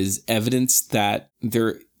and is evidence that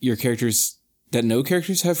no characters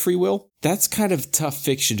have free will, that's kind of tough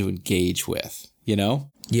fiction to engage with,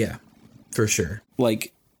 Yeah, for sure.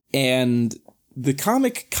 Like, and the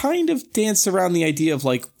comic kind of danced around the idea of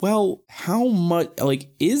like, well, how much, like,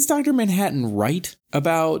 is Dr. Manhattan right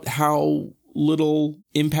about how little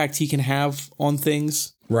impact he can have on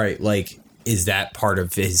things? Right. Like, is that part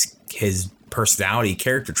of his personality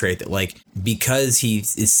character trait that like because he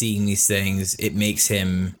is seeing these things, it makes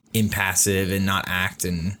him impassive and not act.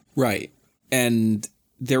 And right. And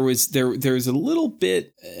there's a little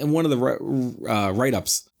bit in one of the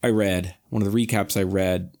write-ups I read, one of the recaps I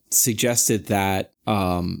read suggested that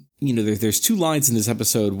there's two lines in this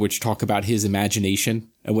episode which talk about his imagination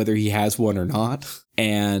and whether he has one or not.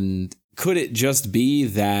 And could it just be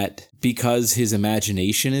that because his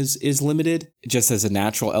imagination is limited, just as a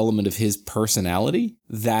natural element of his personality,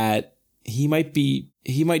 that he might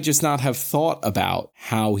just not have thought about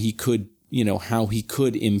how he could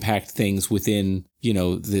impact things within,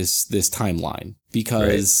 this timeline?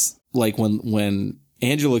 Because like when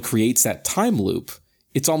Angela creates that time loop,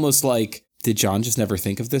 it's almost like, did John just never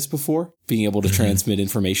think of this before? Being able to transmit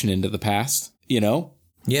information into the past, Yeah.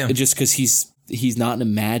 Just because he's not an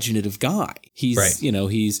imaginative guy. He's, right.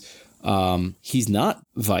 He's not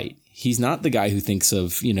Veidt. He's not the guy who thinks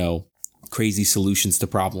of, crazy solutions to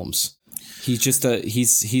problems. He's just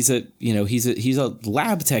he's a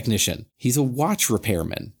lab technician. He's a watch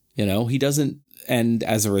repairman. He doesn't. And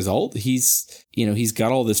as a result, he's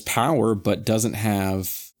got all this power, but doesn't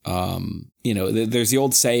have, there's the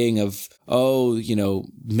old saying of,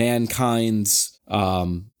 mankind's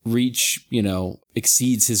reach,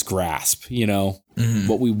 exceeds his grasp,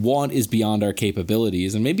 What we want is beyond our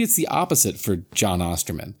capabilities. And maybe it's the opposite for John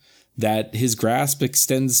Osterman, that his grasp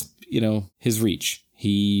extends, his reach.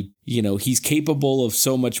 He's capable of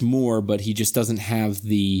so much more, but he just doesn't have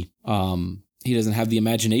the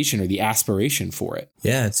imagination or the aspiration for it.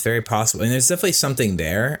 Yeah, it's very possible. And there's definitely something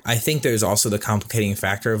there. I think there's also the complicating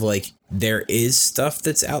factor of like, there is stuff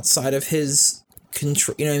that's outside of his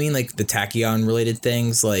control. You know what I mean? Like the tachyon related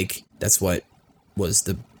things, like that's what was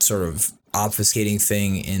the sort of obfuscating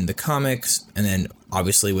thing in the comics. And then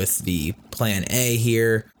obviously with the plan A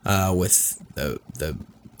here, with the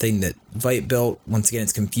thing that Veidt built, once again,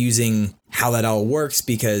 it's confusing how that all works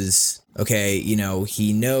because, okay,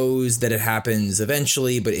 he knows that it happens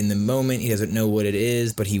eventually, but in the moment he doesn't know what it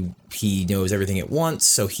is, but he knows everything at once,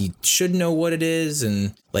 so he should know what it is.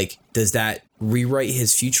 And like, does that rewrite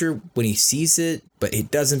his future when he sees it? But it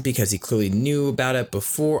doesn't, because he clearly knew about it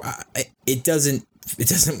before. It doesn't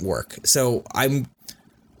work. So I'm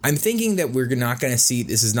thinking that we're not going to see,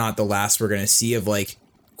 this is not the last we're going to see of like,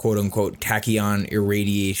 quote unquote, tachyon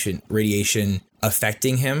radiation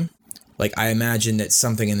affecting him. Like, I imagine that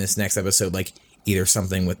something in this next episode, like either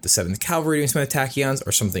something with the 7th Cavalry doing something with tachyons,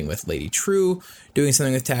 or something with Lady True doing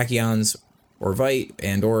something with tachyons, or Veidt,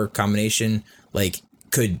 and or combination, like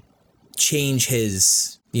could change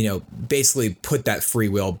his, basically put that free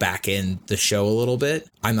will back in the show a little bit.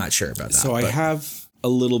 I'm not sure about that. So I have a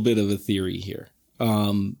little bit of a theory here.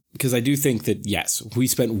 Because I do think that, yes, we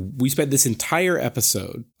spent this entire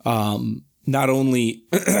episode not only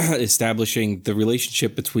establishing the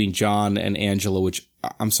relationship between John and Angela, which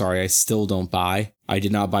I'm sorry, I still don't buy. I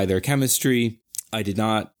did not buy their chemistry.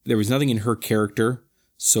 There was nothing in her character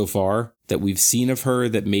so far that we've seen of her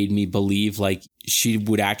that made me believe like she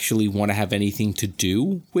would actually want to have anything to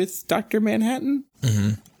do with Dr. Manhattan.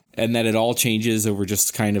 Mm-hmm. And that it all changes over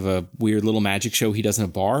just kind of a weird little magic show he does in a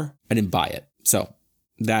bar. I didn't buy it. So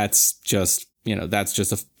that's just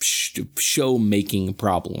a show making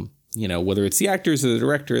problem, whether it's the actors or the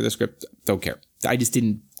director or the script, don't care. I just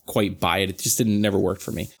didn't quite buy it. It just never worked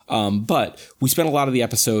for me. But we spent a lot of the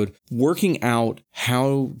episode working out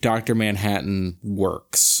how Dr. Manhattan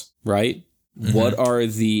works, right? Mm-hmm. What are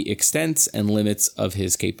the extents and limits of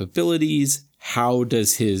his capabilities? How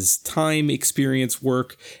does his time experience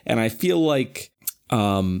work? And I feel like,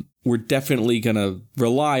 we're definitely going to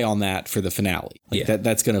rely on that for the finale.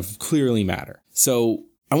 That's going to clearly matter. So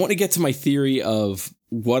I want to get to my theory of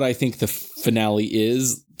what I think the finale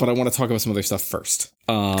is, but I want to talk about some other stuff first.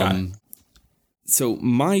 Got it. So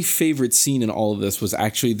my favorite scene in all of this was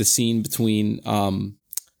actually the scene between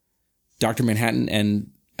Dr. Manhattan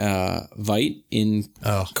and Veidt in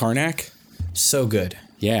Karnak. So good.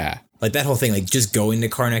 Yeah. Like that whole thing, like just going to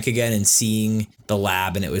Karnak again and seeing the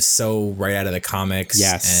lab, and it was so right out of the comics.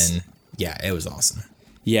 Yes. And yeah, it was awesome.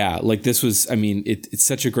 Yeah, like this was, I mean, it's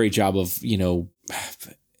such a great job of,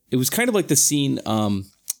 it was kind of like the scene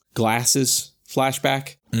Glasses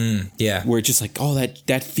flashback. Yeah. Where it's just like, oh,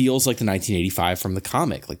 that feels like the 1985 from the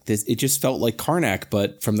comic. Like this, it just felt like Karnak,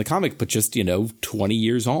 but from the comic, but just, 20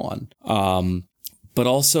 years on. But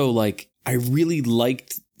also like, I really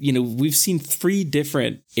liked, we've seen 3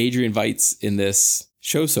 different Adrian Veidts in this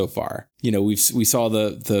show so far. We saw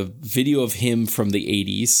the video of him from the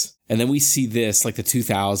 80s, and then we see this like the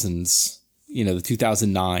 2000s, the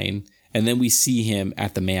 2009, and then we see him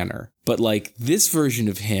at the Manor. But like this version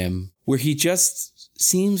of him where he just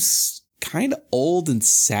seems kind of old and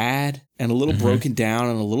sad and a little broken down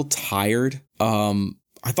and a little tired.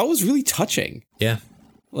 I thought was really touching. Yeah.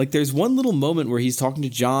 Like there's one little moment where he's talking to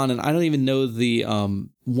John, and I don't even know the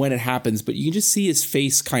when it happens, but you can just see his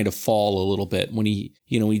face kind of fall a little bit when he,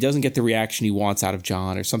 when he doesn't get the reaction he wants out of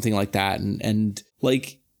John or something like that. And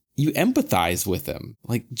like you empathize with him.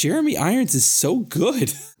 Like Jeremy Irons is so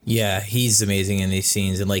good. Yeah, he's amazing in these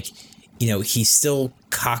scenes. And like, he's still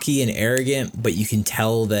cocky and arrogant, but you can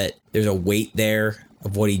tell that there's a weight there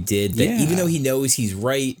of what he did, that even though he knows he's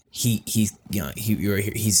right, he's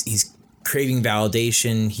craving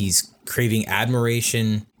validation, he's craving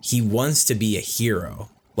admiration. He wants to be a hero.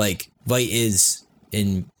 Like Veidt is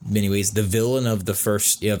in many ways the villain of the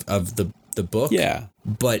first of the book. Yeah.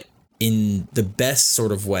 But in the best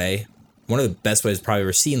sort of way, one of the best ways I've probably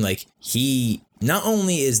ever seen, like he not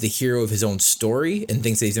only is the hero of his own story and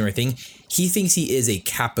thinks that he's doing the right thing, he thinks he is a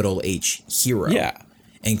capital H hero. Yeah.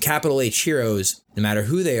 And capital H heroes, no matter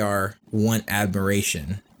who they are, want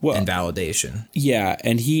admiration and validation. Yeah,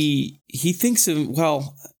 and he thinks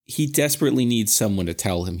he desperately needs someone to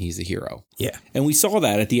tell him he's a hero. Yeah. And we saw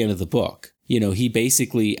that at the end of the book. He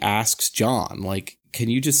basically asks John, like, can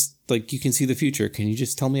you just, like, you can see the future. Can you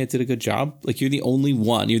just tell me I did a good job? Like, you're the only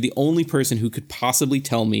one. You're the only person who could possibly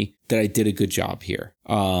tell me that I did a good job here.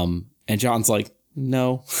 And John's like,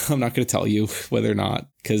 no, I'm not going to tell you whether or not,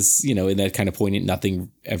 because, in that kind of point,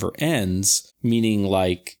 nothing ever ends, meaning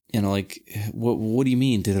like, what do you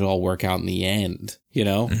mean? Did it all work out in the end?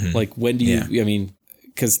 Like, when do you,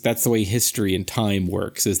 because that's the way history and time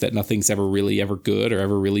works, is that nothing's ever really ever good or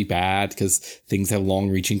ever really bad, because things have long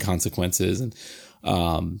reaching consequences.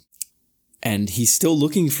 And he's still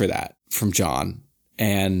looking for that from John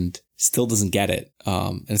and still doesn't get it.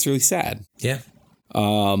 And it's really sad. Yeah.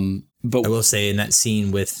 But I will say in that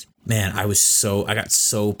scene with, man, I got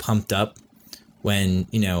so pumped up when,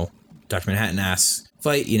 Dr. Manhattan asks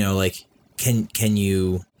Veidt, like, can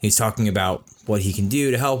you, he's talking about what he can do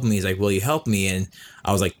to help him. He's like, will you help me? And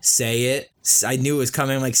I was like, say it. I knew it was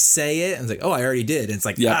coming. I'm like, say it. And I was like, oh, I already did. And it's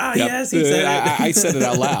like, yes, he said it. I said it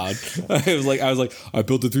out loud. I was like, I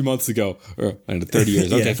built it 3 months ago, and 30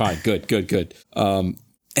 years. Okay, fine. Good. And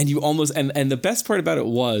you almost, and the best part about it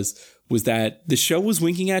was that the show was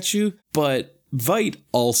winking at you, but Veidt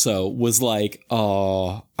also was like,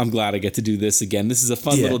 oh, I'm glad I get to do this again. This is a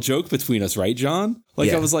fun little joke between us, right, John?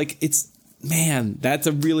 Like, I was like, man, that's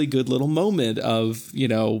a really good little moment of,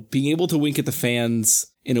 being able to wink at the fans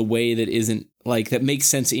in a way that isn't like, that makes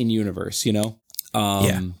sense in universe,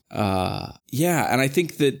 And I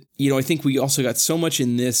think that, I think we also got so much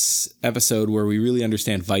in this episode where we really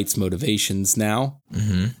understand Veidt's motivations now,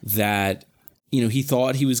 that, he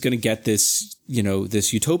thought he was going to get this,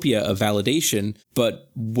 this utopia of validation, but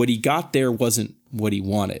what he got there wasn't what he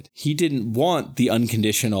wanted. He didn't want the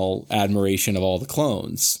unconditional admiration of all the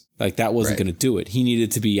clones. Like, that wasn't going to do it. He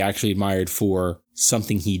needed to be actually admired for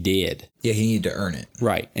something he did. Yeah, he needed to earn it.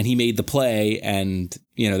 Right. And he made the play, and,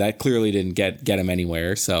 that clearly didn't get him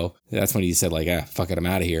anywhere. So that's when he said, like, fuck it, I'm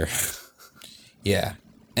out of here. Yeah.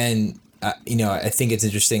 And, I think it's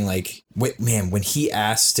interesting, like, when he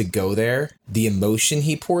asks to go there, the emotion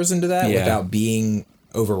he pours into that without being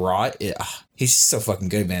overwrought, he's just so fucking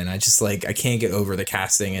good, man. I can't get over the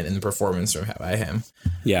casting and the performance by him.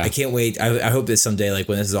 Yeah. I can't wait. I hope that someday, like,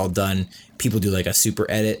 when this is all done, people do like a super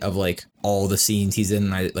edit of like all the scenes he's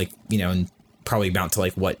in, and probably amount to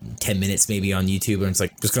like 10 minutes maybe on YouTube, and it's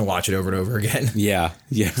like just gonna watch it over and over again. Yeah.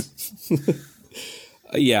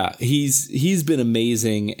 Yeah, he's been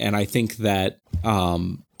amazing, and I think that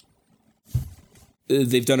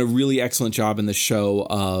they've done a really excellent job in the show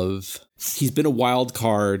of, he's been a wild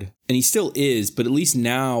card, and he still is, but at least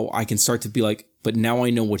now I can start to be like, but now I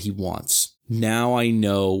know what he wants. Now I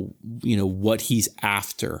know, what he's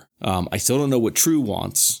after. I still don't know what True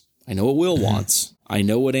wants. I know what Will wants. I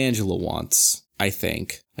know what Angela wants, I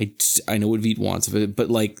think. I know what Veidt wants, but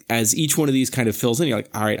like, as each one of these kind of fills in, you're like,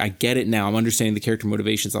 all right, I get it now. I'm understanding the character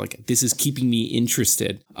motivations. I'm like, this is keeping me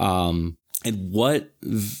interested. And what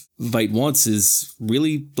Veidt wants is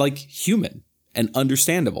really like human and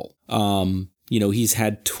understandable. He's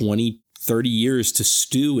had 20, 30 years to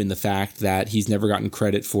stew in the fact that he's never gotten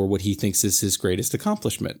credit for what he thinks is his greatest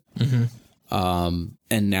accomplishment. And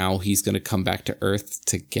now he's going to come back to Earth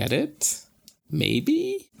to get it.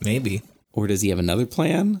 Maybe. Or does he have another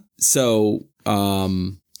plan? So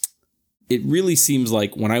it really seems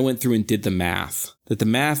like when I went through and did the math, that the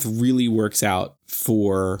math really works out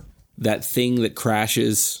for that thing that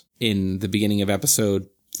crashes in the beginning of episode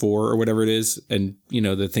 4 or whatever it is. And,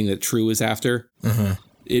 the thing that True is after.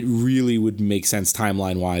 It really would make sense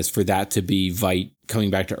timeline wise for that to be Veidt coming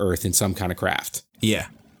back to Earth in some kind of craft. Yeah.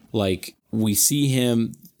 like we see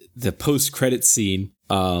him, the post-credit scene,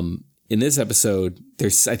 in this episode,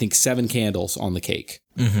 there's, I think, 7 candles on the cake.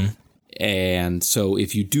 Mm-hmm. And so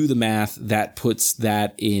if you do the math, that puts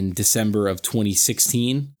that in December of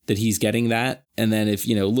 2016 that he's getting that. And then if,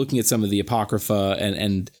 looking at some of the Apocrypha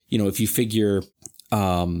and if you figure,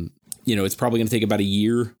 it's probably going to take about a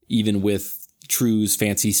year, even with True's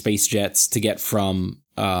fancy space jets, to get from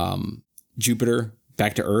Jupiter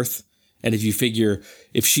back to Earth. And if you figure,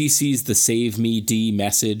 if she sees the Save Me D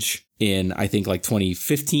message in, I think, like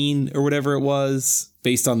 2015 or whatever it was,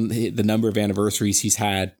 based on the number of anniversaries he's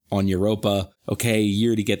had on Europa, okay, a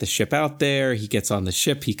year to get the ship out there. He gets on the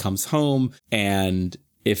ship, he comes home, and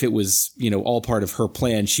if it was, all part of her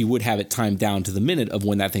plan, she would have it timed down to the minute of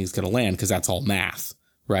when that thing's going to land, because that's all math,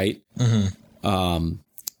 right? Mm-hmm.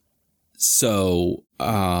 So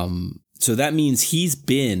that means he's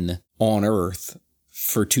been on Earth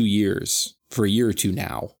for 2 years, for a year or two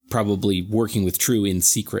now, probably working with True in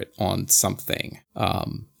secret on something.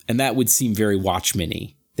 And that would seem very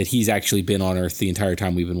Watchmen-y, that he's actually been on Earth the entire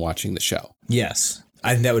time we've been watching the show. Yes.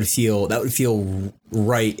 I think that would feel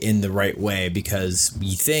right in the right way, because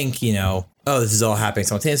you think, this is all happening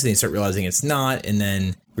simultaneously, and start realizing it's not, and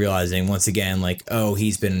then realizing once again, like, oh,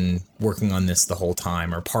 he's been working on this the whole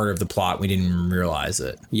time, or part of the plot, we didn't even realize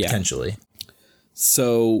it, potentially.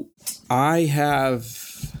 So I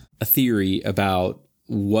have a theory about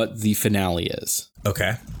what the finale is.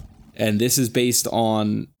 Okay. And this is based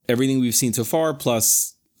on everything we've seen so far,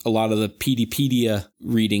 plus a lot of the Peteypedia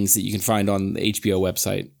readings that you can find on the HBO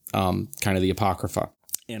website, kind of the Apocrypha.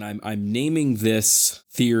 And I'm naming this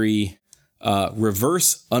theory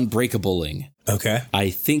reverse unbreakabling. Okay. I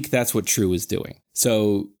think that's what True is doing.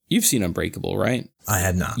 So you've seen Unbreakable, right? I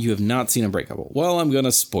have not. You have not seen Unbreakable. Well, I'm going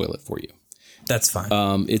to spoil it for you. That's fine.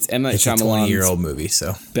 It's M. Night Shyamalan's a 20-year-old movie,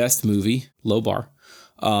 so best movie, low bar.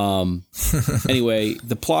 Anyway,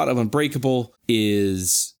 the plot of Unbreakable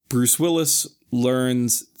is Bruce Willis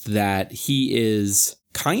learns that he is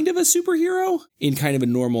kind of a superhero in kind of a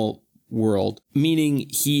normal world, meaning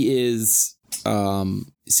he is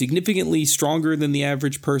significantly stronger than the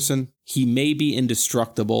average person. He may be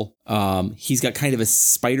indestructible. He's got kind of a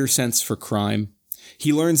spider sense for crime.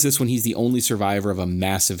 He learns this when he's the only survivor of a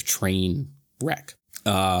massive train wreck.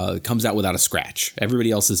 Comes out without a scratch.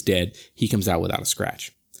 Everybody else is dead. He comes out without a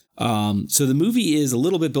scratch. So the movie is a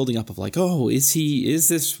little bit building up of like, oh, is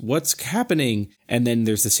this what's happening? And then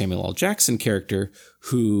there's the Samuel L. Jackson character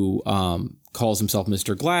who calls himself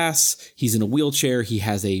Mr. Glass. He's in a wheelchair. He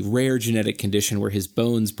has a rare genetic condition where his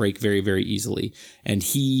bones break very, very easily. And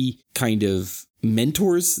he kind of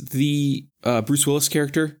mentors the Bruce Willis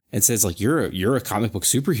character and says, like, you're a comic book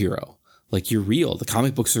superhero. Like, you're real. The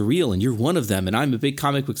comic books are real, and you're one of them. And I'm a big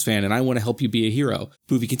comic books fan, and I want to help you be a hero.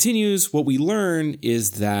 Movie continues. What we learn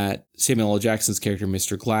is that Samuel L. Jackson's character,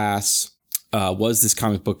 Mr. Glass, was this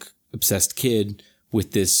comic book obsessed kid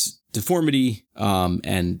with this deformity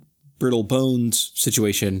and brittle bones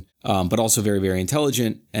situation, but also very, very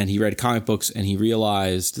intelligent. And he read comic books, and he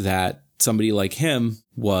realized that somebody like him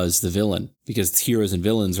was the villain, because heroes and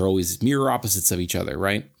villains are always mirror opposites of each other,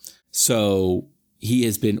 right? So he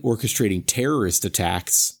has been orchestrating terrorist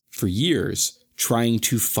attacks for years, trying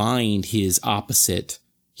to find his opposite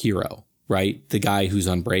hero, right? The guy who's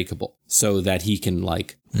unbreakable, so that he can,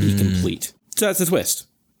 like, be complete. So that's the twist.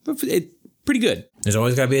 Pretty good. There's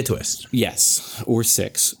always got to be a twist. Yes, or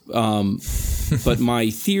 6. But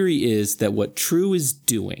my theory is that what True is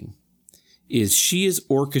doing is she is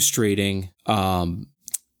orchestrating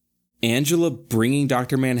Angela bringing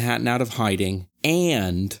Dr. Manhattan out of hiding,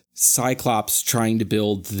 and Cyclops trying to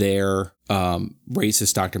build their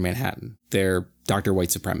racist Dr. Manhattan, their Dr.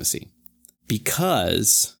 White supremacy,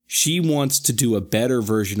 because she wants to do a better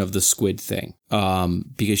version of the squid thing,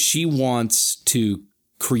 because she wants to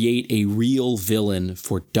create a real villain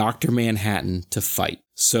for Dr. Manhattan to fight,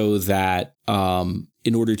 so that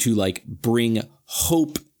in order to, like, bring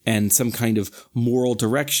hope and some kind of moral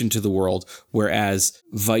direction to the world, whereas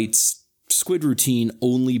Veight's squid routine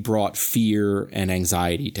only brought fear and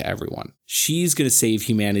anxiety to everyone. She's going to save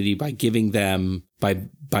humanity by giving them,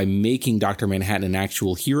 by making Dr. Manhattan an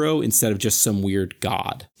actual hero instead of just some weird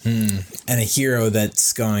god. And a hero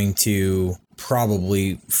that's going to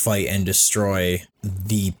probably fight and destroy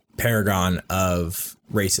the paragon of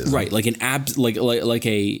racism. Right, like an like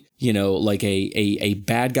a, you know, like a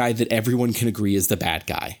bad guy that everyone can agree is the bad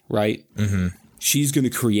guy, right? Mm-hmm. She's going to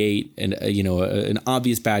create an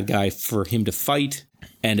obvious bad guy for him to fight,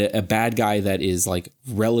 and a bad guy that is, like,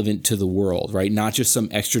 relevant to the world, right? Not just some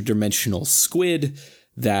extra dimensional squid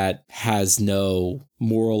that has no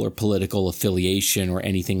moral or political affiliation or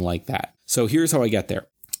anything like that. So here's how I get there.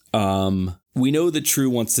 We know that True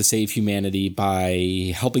wants to save humanity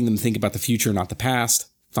by helping them think about the future, not the past.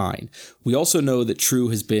 Fine. We also know that True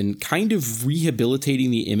has been kind of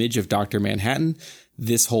rehabilitating the image of Dr. Manhattan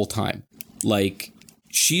this whole time. Like,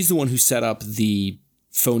 she's the one who set up the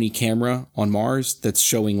phony camera on Mars that's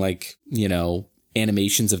showing, like, you know,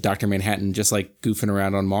 animations of Dr. Manhattan just like goofing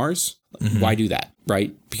around on Mars. Mm-hmm. Why do that,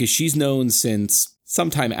 right? Because she's known since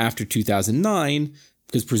sometime after 2009,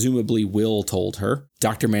 because presumably Will told her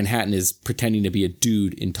Dr. Manhattan is pretending to be a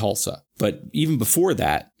dude in Tulsa. But even before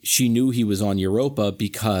that, she knew he was on Europa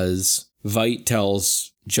because Veidt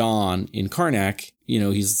tells John in Karnak,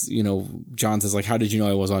 John says, like, how did you know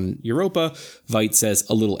I was on Europa? Veidt says,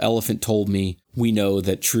 a little elephant told me. We know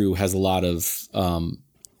that True has a lot of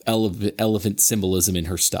elephant symbolism in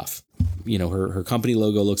her stuff. You know, her company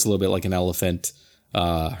logo looks a little bit like an elephant.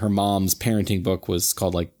 Her mom's parenting book was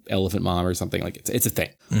called like Elephant Mom or something. Like it's a thing.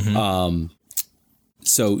 Mm-hmm.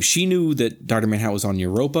 So she knew that Dr. Manhattan was on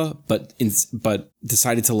Europa, but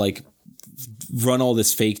decided to like run all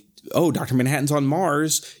this fake. Oh, Dr. Manhattan's on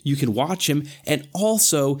Mars. You can watch him. And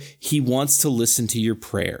also he wants to listen to your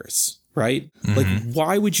prayers, right? Mm-hmm. Like,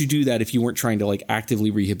 why would you do that if you weren't trying to like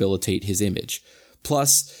actively rehabilitate his image?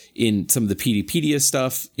 Plus, in some of the Peteypedia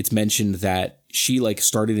stuff, it's mentioned that she like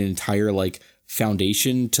started an entire like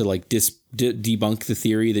foundation to like debunk the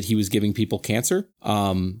theory that he was giving people cancer.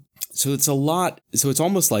 So it's a lot. So it's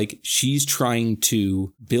almost like she's trying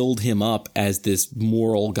to build him up as this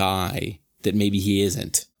moral guy that maybe he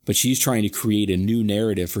isn't. But she's trying to create a new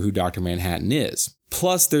narrative for who Dr. Manhattan is.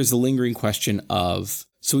 Plus, there's the lingering question of,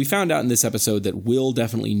 so we found out in this episode that Will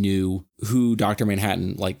definitely knew who Dr.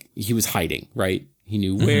 Manhattan, like, he was hiding, right? He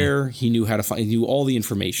knew where, he knew how to find, he knew all the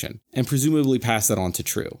information, and presumably passed that on to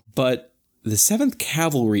True. But the 7th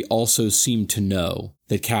Cavalry also seemed to know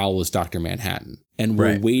that Cal was Dr. Manhattan, and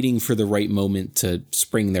were waiting for the right moment to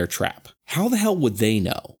spring their trap. How the hell would they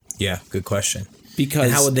know? Yeah, good question. Because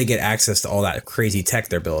and how would they get access to all that crazy tech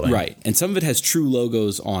they're building? Right. And some of it has True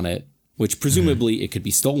logos on it, which presumably it could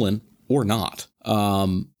be stolen or not.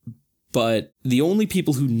 But the only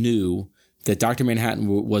people who knew that Dr. Manhattan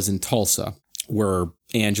was in Tulsa were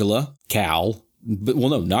Angela, Cal,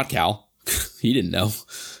 not Cal. He didn't know.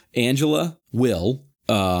 Angela, Will,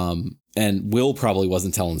 and Will probably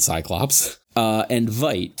wasn't telling Cyclops, and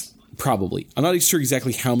Veidt. Probably. I'm not sure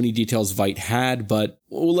exactly how many details Veidt had, but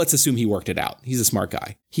let's assume he worked it out. He's a smart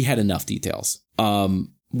guy. He had enough details.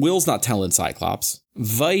 Will's not telling Cyclops.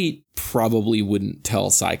 Veidt probably wouldn't tell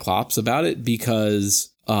Cyclops about it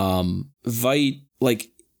because Veidt, like,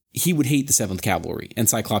 he would hate the 7th Cavalry and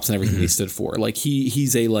Cyclops and everything they stood for. Like,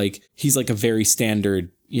 he's like a very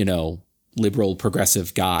standard, liberal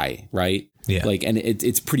progressive guy, right? Yeah. Like, and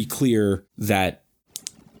it's pretty clear that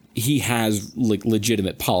he has like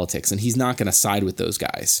legitimate politics and he's not going to side with those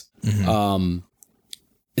guys.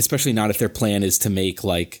 Especially not if their plan is to make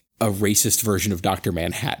like a racist version of Dr.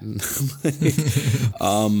 Manhattan. So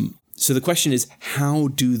the question is, how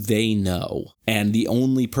do they know? And the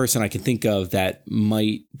only person I can think of that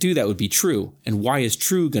might do that would be True. And why is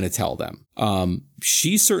True going to tell them?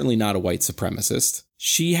 She's certainly not a white supremacist.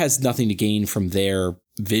 She has nothing to gain from their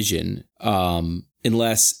vision,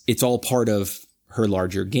 unless it's all part of her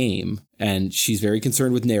larger game. And she's very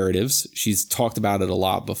concerned with narratives. She's talked about it a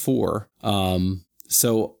lot before.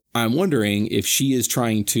 So I'm wondering if she is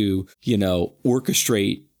trying to,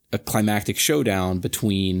 orchestrate a climactic showdown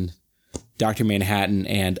between Dr. Manhattan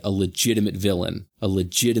and a legitimate villain, a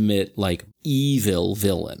legitimate, like, evil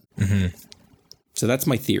villain. So that's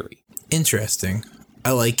my theory. Interesting.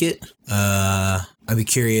 I like it. I'd be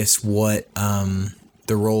curious what the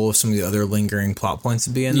role of some of the other lingering plot points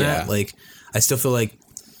would be in that. Like, I still feel like,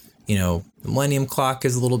 the Millennium Clock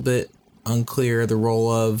is a little bit unclear, the role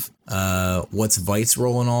of what's Veidt's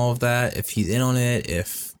role in all of that, if he's in on it,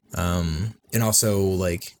 and also,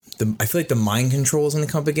 like, I feel like the mind control is going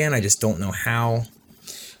to come up again. I just don't know how.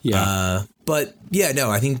 Yeah. But, yeah,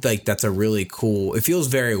 no, I think, like, that's a really cool, it feels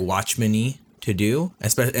very Watchmen-y to do,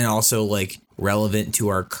 especially, and also, like, relevant to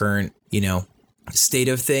our current, state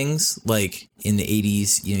of things. Like in the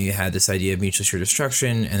 80s, you had this idea of mutually assured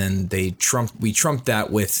destruction, and then we trumped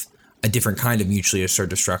that with a different kind of mutually assured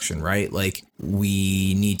destruction, right? Like,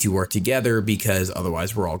 we need to work together because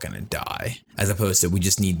otherwise we're all going to die, as opposed to we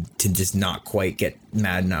just need to just not quite get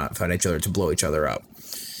mad, not fight each other to blow each other up.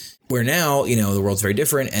 Where now, the world's very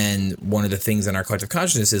different, and one of the things in our collective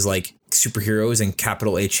consciousness is like superheroes and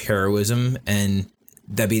capital H heroism, and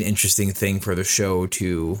that'd be an interesting thing for the show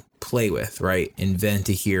to play with, right? Invent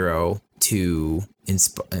a hero to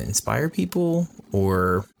inspire people,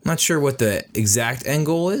 or I'm not sure what the exact end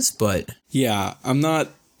goal is, but yeah, I'm not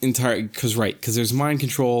entire, because there's mind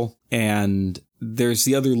control and there's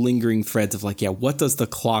the other lingering threads of like, yeah, what does the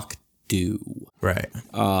clock do? Right.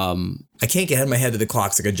 I can't get out of my head that the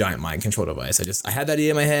clock's like a giant mind control device. I had that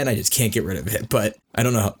idea in my head. I just can't get rid of it. But I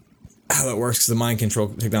don't know how that works because the mind control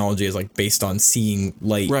technology is like based on seeing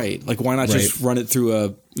light. Right. Like, why not just run it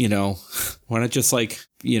through why not just like,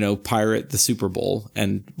 pirate the Super Bowl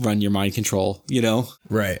and run your mind control,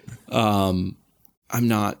 Right. I'm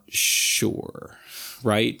not sure.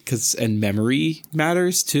 Right. And memory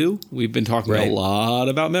matters too. We've been talking a lot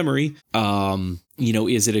about memory.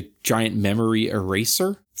 Is it a giant memory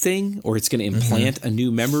eraser thing, or it's going to implant a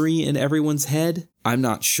new memory in everyone's head? I'm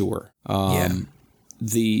not sure.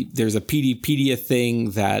 There's a PDpedia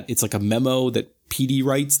thing that it's like a memo that PD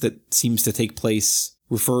writes that seems to take place.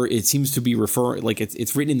 It seems to be like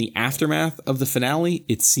it's written in the aftermath of the finale.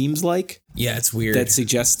 It seems like. Yeah, it's weird. That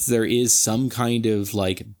suggests there is some kind of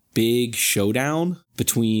like big showdown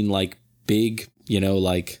between like big,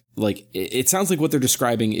 it sounds like what they're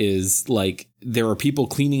describing is like there are people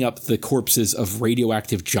cleaning up the corpses of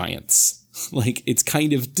radioactive giants. Like, it's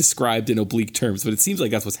kind of described in oblique terms, but it seems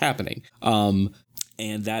like that's what's happening.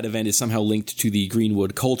 And that event is somehow linked to the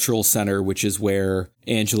Greenwood Cultural Center, which is where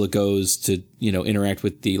Angela goes to, interact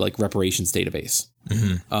with the like reparations database.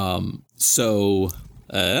 There's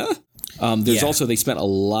also, they spent a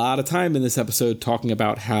lot of time in this episode talking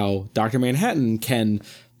about how Dr. Manhattan can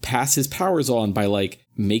pass his powers on by like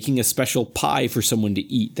making a special pie for someone to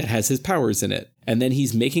eat that has his powers in it. And then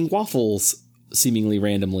he's making waffles seemingly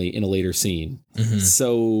randomly in a later scene.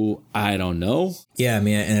 So I don't know. Yeah, I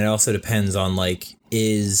mean, and it also depends on like,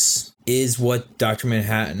 is what Dr.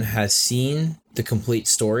 Manhattan has seen the complete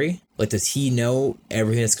story? Like, does he know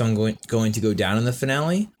everything that's going to go down in the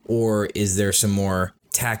finale? Or is there some more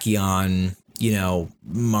tacky on,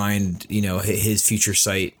 mind, his future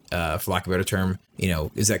sight, for lack of a better term,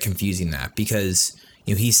 is that confusing that? Because,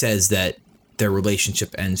 he says that their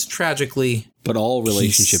relationship ends tragically. But all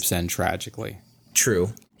relationships end tragically.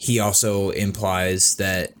 True. He also implies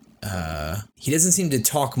that he doesn't seem to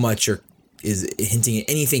talk much or is hinting at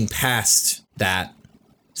anything past that.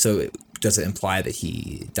 So does it imply that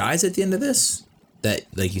he dies at the end of this? That,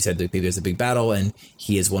 like you said, maybe there's a big battle and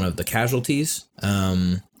he is one of the casualties. Be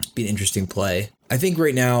an interesting play. I think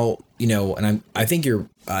right now, and I think your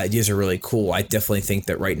ideas are really cool. I definitely think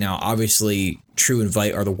that right now, obviously, True and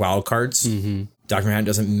Veidt are the wild cards. Dr. Manhattan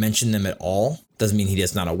doesn't mention them at all. Doesn't mean he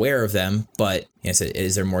is not aware of them, but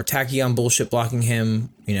is there more tachyon bullshit blocking him?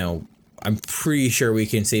 I'm pretty sure we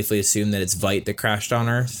can safely assume that it's Veidt that crashed on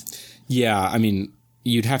Earth. Yeah, I mean,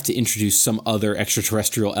 you'd have to introduce some other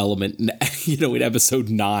extraterrestrial element, in episode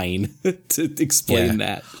 9 to explain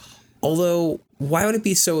that. Although, why would it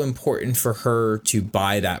be so important for her to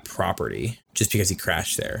buy that property just because he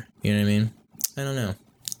crashed there? You know what I mean? I don't know.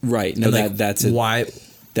 Right. No, that's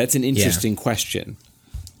an interesting question.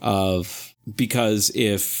 Because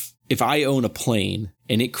if I own a plane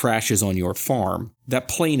and it crashes on your farm, that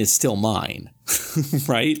plane is still mine,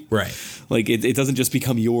 right? Right. Like it doesn't just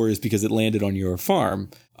become yours because it landed on your farm.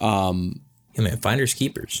 Yeah, man, finders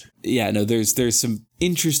keepers. Yeah, no, there's some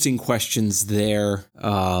interesting questions there.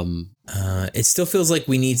 It still feels like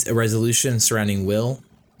we need a resolution surrounding Will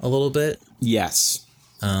a little bit. Yes,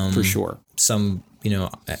 for sure. Some,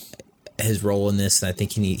 his role in this, and I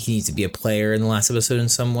think he needs to be a player in the last episode in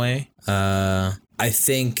some way. I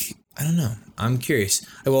don't know. I'm curious.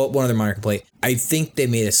 Well, one other minor complaint. I think they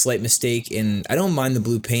made a slight mistake I don't mind the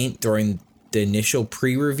blue paint during the initial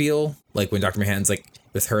pre-reveal, like when Dr. Manhattan's like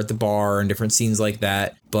with her at the bar and different scenes like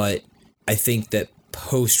that. But I think that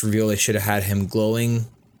post-reveal, they should have had him glowing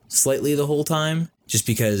slightly the whole time, just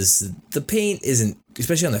because the paint isn't,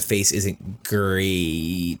 especially on the face, isn't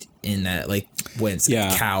great in that, like when it's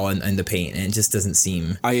a cow and the paint, and it just doesn't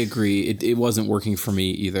seem. I agree. It wasn't working for me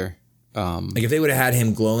either. Like if they would have had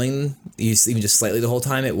him glowing even just slightly the whole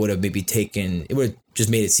time, it would have maybe it would have just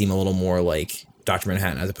made it seem a little more like Dr.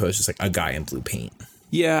 Manhattan as opposed to just like a guy in blue paint.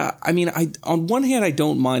 Yeah, I mean, on one hand, I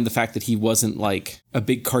don't mind the fact that he wasn't like a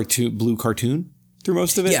big blue cartoon through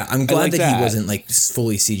most of it. Yeah, I'm glad that he wasn't like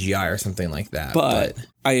fully CGI or something like that. But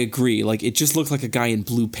I agree. Like, it just looked like a guy in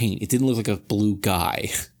blue paint. It didn't look like a blue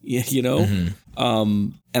guy, And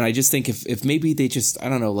I just think if maybe they just, I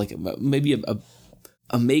don't know, like maybe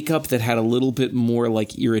a makeup that had a little bit more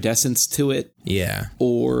like iridescence to it. Yeah.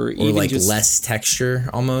 Or even like just less texture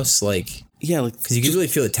almost, like. Yeah, like because you could really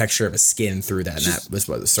feel the texture of a skin through that, and that was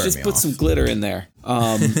what started me off. Just put some glitter in there,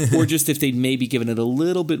 or just if they'd maybe given it a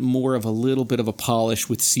little bit of a polish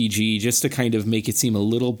with CG, just to kind of make it seem a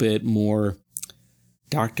little bit more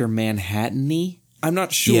Dr. Manhattan-y, I'm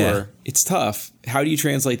not sure. Yeah. It's tough. How do you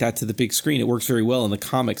translate that to the big screen? It works very well in the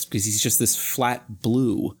comics because he's just this flat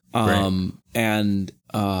blue. Right. And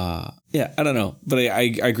yeah, I don't know, but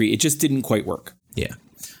I agree. It just didn't quite work. Yeah,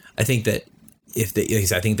 I think that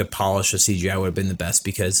I think the polish of CGI would have been the best,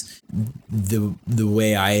 because the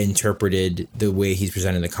way I interpreted the way he's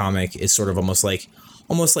presented in the comic is sort of almost like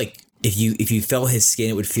if you felt his skin,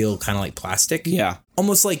 it would feel kind of like plastic. Yeah,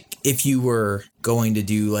 almost like if you were going to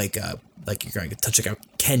do like you're going to touch like a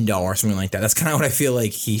Ken doll or something like that. That's kind of what I feel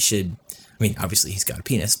like he should. I mean, obviously he's got a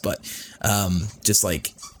penis, but just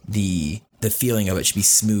like the feeling of it should be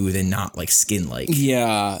smooth and not like skin-like.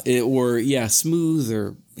 Yeah, smooth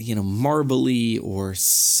or, marbly or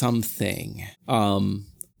something.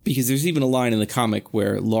 Because there's even a line in the comic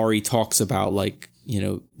where Laurie talks about like,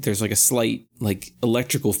 there's like a slight like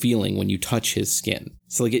electrical feeling when you touch his skin.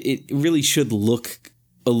 So like it really should look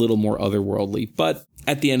a little more otherworldly. But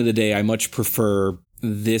at the end of the day, I much prefer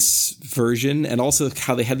this version, and also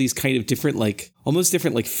how they had these kind of different, like almost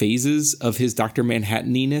different like phases of his Dr.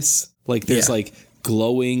 Manhattan-iness. Like there's like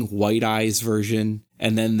glowing white eyes version,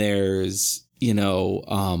 and then there's,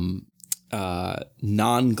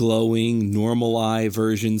 non-glowing normal eye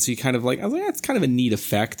version. So you kind of like, I was like, that's kind of a neat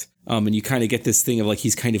effect. And you kind of get this thing of like,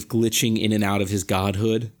 he's kind of glitching in and out of his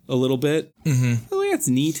godhood a little bit. Mm-hmm. Oh, yeah, that's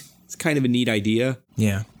neat. It's kind of a neat idea.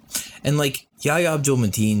 Yeah. And like Yahya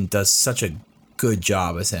Abdul-Mateen does such a good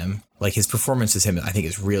job as him. Like his performance as him, I think,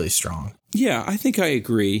 is really strong. Yeah, I think I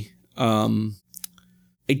agree.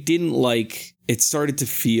 I didn't like, it started to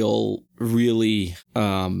feel really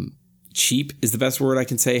cheap is the best word I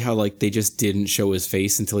can say. How like they just didn't show his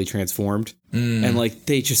face until he transformed. And like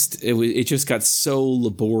it just got so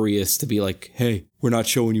laborious to be like, hey, we're not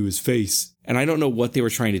showing you his face. And I don't know what they were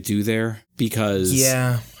trying to do there, because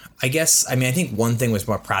I guess, I think one thing was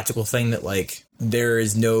more practical thing, that like there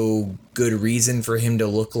is no good reason for him to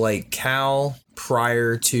look like Cal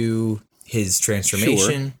prior to his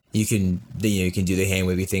transformation. Sure. You can do the hand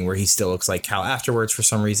wavy thing where he still looks like Cal afterwards for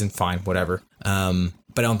some reason. Fine, whatever.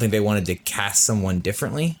 But I don't think they wanted to cast someone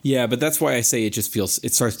differently. Yeah, but that's why I say it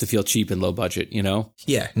starts to feel cheap and low budget,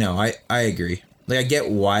 Yeah, no, I agree. Like I get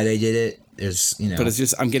why they did it. There's, But it's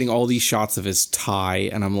just, I'm getting all these shots of his tie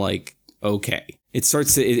and I'm like, okay. It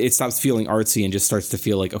stops feeling artsy and just starts to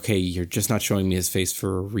feel like, okay, you're just not showing me his face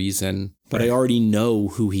for a reason. But right. I already know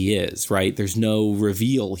who he is, right? There's no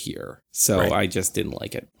reveal here. So right. I just didn't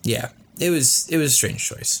like it. Yeah, it was a strange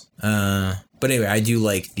choice. But anyway, I do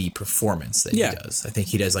like the performance that he does. I think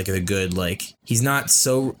he does like a good, like, he's not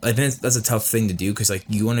so, I think that's a tough thing to do, because like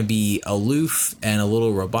you want to be aloof and a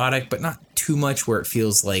little robotic, but not too much where it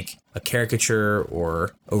feels like a caricature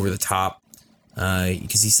or over the top.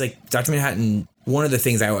 Because he's like, Dr. Manhattan, one of the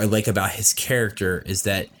things I like about his character is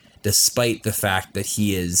that despite the fact that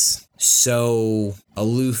he is so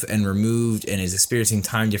aloof and removed and is experiencing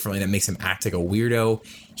time differently, that makes him act like a weirdo,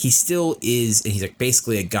 he still is, and he's like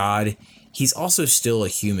basically a god, he's also still a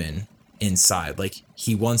human inside. Like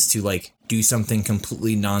he wants to like do something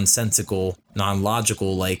completely nonsensical,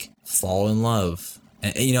 non-logical, like fall in love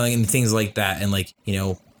and and things like that, and like,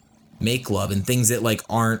 make love and things that like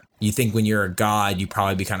aren't, you think when you're a god, you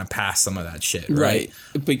probably be kind of past some of that shit, right?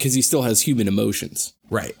 Because he still has human emotions.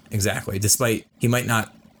 Right, exactly. Despite he might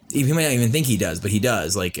not even think he does, but he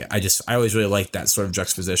does. Like I always really like that sort of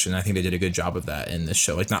juxtaposition. I think they did a good job of that in this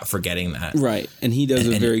show, like not forgetting that. Right, and he does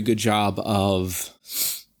a very good job of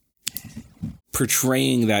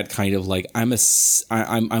portraying that kind of like,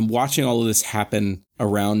 I'm watching all of this happen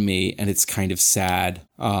around me and it's kind of sad.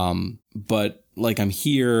 But like I'm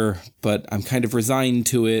here, but I'm kind of resigned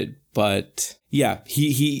to it. But yeah,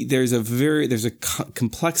 there's a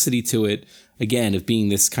complexity to it, again, of being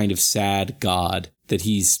this kind of sad god that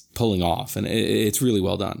he's pulling off, and it's really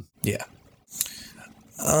well done. Yeah.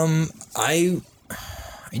 I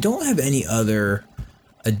don't have any other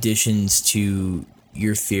additions to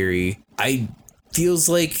your theory. I feels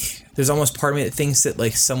like there's almost part of me that thinks that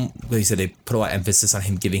like like said, they put a lot of emphasis on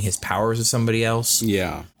him giving his powers to somebody else.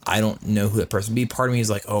 Yeah. I don't know who that person would be. Part of me is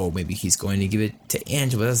like, oh, maybe he's going to give it to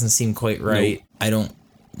Angela. That doesn't seem quite right. Nope. I don't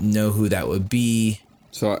know who that would be.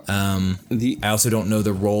 So I also don't know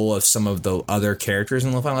the role of some of the other characters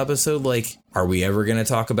in the final episode. Like, are we ever going to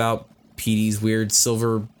talk about Petey's weird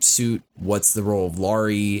silver suit? What's the role of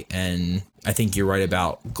Laurie? And I think you're right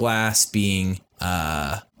about Glass being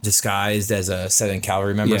disguised as a 7th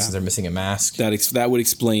Cavalry member since they're missing a mask. That would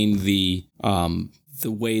explain the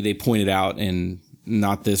way they pointed out in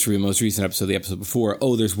not this most recent episode, the episode before.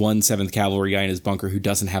 Oh, there's one 7th Cavalry guy in his bunker who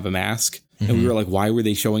doesn't have a mask. And we were like, why were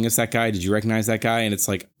they showing us that guy? Did you recognize that guy? And it's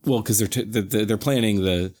like, well, because they're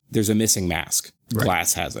planning there's a missing mask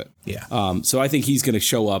Glass has it. Yeah. So I think he's going to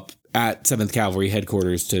show up at 7th Cavalry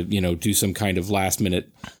headquarters to, do some kind of last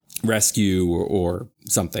minute rescue or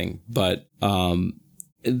something. But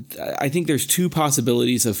I think there's two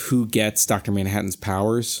possibilities of who gets Dr. Manhattan's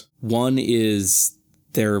powers. One is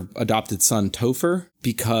their adopted son, Topher,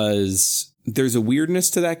 because there's a weirdness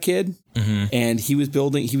to that kid. Mm-hmm. And he was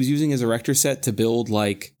using his erector set to build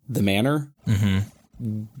like the manor.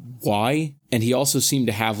 Mm-hmm. Why? And he also seemed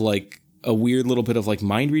to have like a weird little bit of like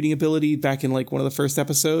mind reading ability back in like one of the first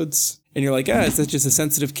episodes. And you're like, is that just a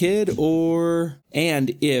sensitive kid?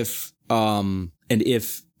 And if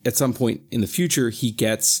at some point in the future he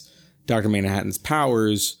gets Dr. Manhattan's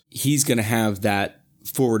powers, he's going to have that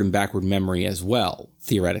forward and backward memory as well,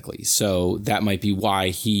 theoretically. So that might be why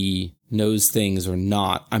he knows things or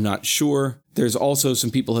not. I'm not sure. There's also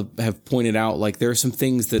some people have pointed out, like, there are some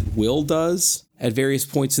things that Will does at various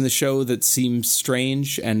points in the show that seem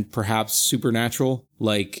strange and perhaps supernatural.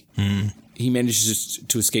 Like, he manages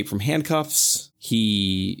to escape from handcuffs.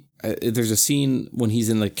 There's a scene when he's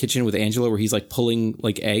in the kitchen with Angela where he's like pulling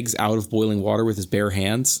like eggs out of boiling water with his bare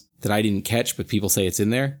hands that I didn't catch, but people say it's in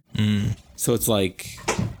there. So it's like,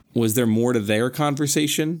 was there more to their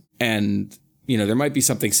conversation? And, there might be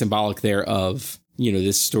something symbolic there of,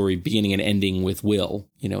 this story beginning and ending with Will,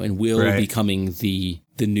 and Will becoming the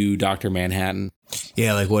new Dr. Manhattan.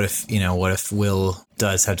 Yeah, like what if Will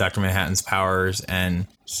does have Dr. Manhattan's powers, and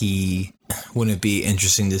wouldn't it be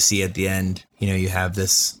interesting to see at the end, you have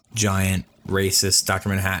this giant racist Dr.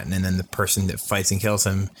 Manhattan, and then the person that fights and kills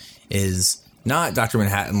him is not Dr.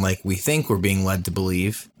 Manhattan like we think we're being led to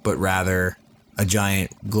believe, but rather a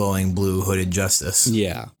giant glowing blue hooded justice.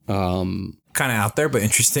 Yeah. Kind of out there, but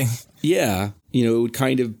interesting. Yeah. It would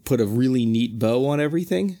kind of put a really neat bow on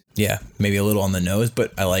everything. Yeah. Maybe a little on the nose,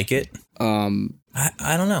 but I like it. I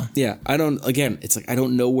don't know. Yeah. It's like, I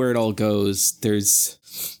don't know where it all goes. There's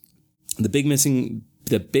the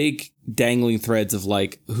big dangling threads of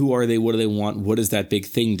like, who are they? What do they want? What does that big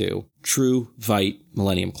thing do? True, Veidt,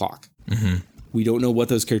 Millennium Clock. Mm-hmm. We don't know what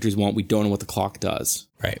those characters want. We don't know what the clock does.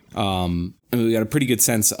 Right. We got a pretty good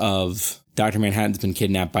sense of Dr. Manhattan's been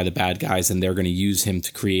kidnapped by the bad guys, and they're going to use him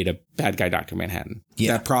to create a bad guy Dr. Manhattan.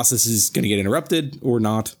 Yeah. That process is going to get interrupted or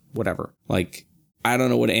not, whatever. Like, I don't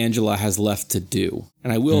know what Angela has left to do.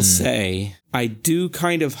 And I will say, I do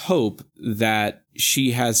kind of hope that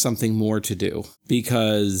she has something more to do,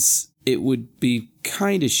 because it would be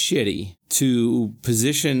kind of shitty to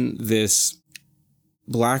position this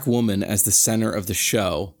black woman as the center of the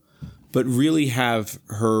show, but really have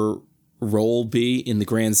her role be, in the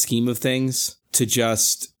grand scheme of things, to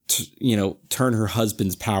just, turn her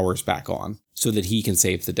husband's powers back on so that he can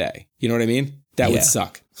save the day. You know what I mean? That would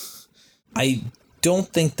suck. I don't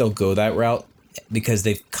think they'll go that route, because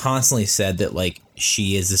they've constantly said that, like,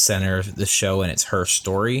 she is the center of the show and it's her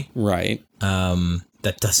story. Right.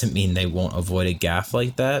 That doesn't mean they won't avoid a gaffe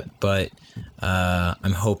like that, but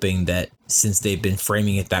I'm hoping that since they've been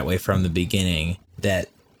framing it that way from the beginning, that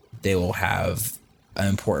they will have an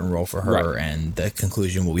important role for her, and the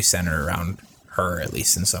conclusion will be centered around her, at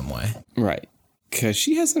least in some way. Right. Because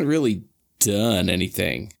she hasn't really done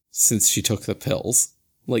anything since she took the pills.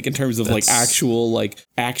 Like, in terms of, like, actual, like,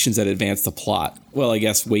 actions that advance the plot. Well, I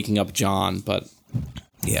guess waking up John, but...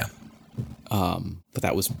 Yeah. But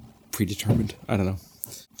that was predetermined. I don't know.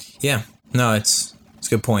 Yeah. No, it's a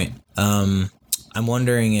good point. I'm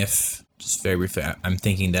wondering if, just very briefly, I'm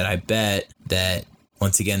thinking that I bet that,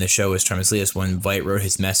 once again, the show is trying to lead us. When Veidt wrote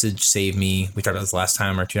his message, save me, we talked about this last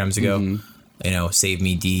time or 2 times ago, save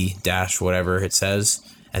me D dash whatever it says.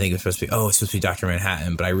 I think it's supposed to be Dr.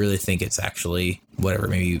 Manhattan, but I really think it's actually whatever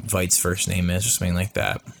maybe Veidt's first name is, or something like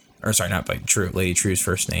that. Or sorry, not Veidt, Lady True's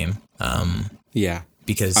first name. Yeah.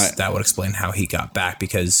 Because that would explain how he got back,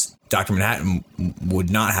 because Dr. Manhattan would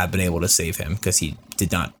not have been able to save him because he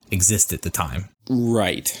did not exist at the time.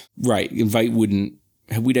 Right. Veidt wouldn't.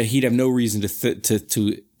 He'd have no reason to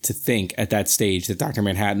think at that stage that Dr.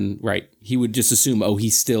 Manhattan. Right. He would just assume,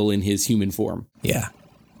 he's still in his human form. Yeah.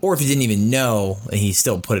 Or if he didn't even know and he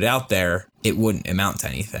still put it out there, it wouldn't amount to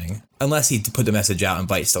anything. Unless he put the message out and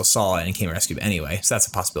Veidt still saw it and came and rescued him anyway. So that's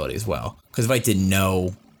a possibility as well. Because Veidt didn't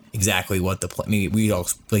know exactly what the plan... I mean, we all,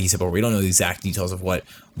 like you said before, we don't know the exact details of what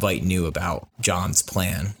Veidt knew about John's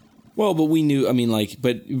plan. Well, but we knew,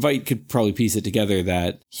 but Veidt could probably piece it together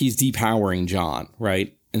that he's depowering John,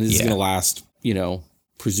 right? And this is going to last,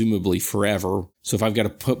 presumably forever. So if I've got to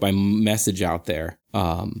put my message out there,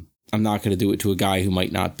 I'm not going to do it to a guy who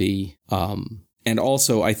might not be. And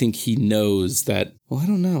also, I think he knows that, I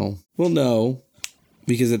don't know. Well, no,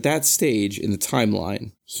 because at that stage in the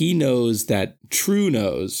timeline, he knows that True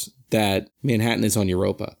knows that Manhattan is on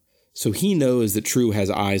Europa. So he knows that True has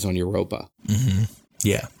eyes on Europa. Mm-hmm.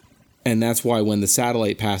 Yeah. And that's why when the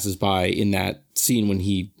satellite passes by in that scene when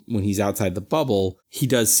he's outside the bubble, he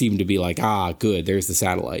does seem to be like, good, there's the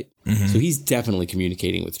satellite. Mm-hmm. So he's definitely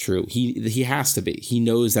communicating with True. He has to be. He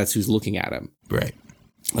knows that's who's looking at him. Right.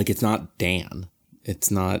 Like, it's not Dan. It's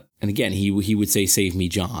not. And again, he would say, "Save me,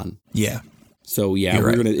 John." Yeah. So yeah, You're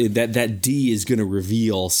we're right. gonna that D is gonna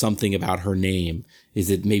reveal something about her name. Is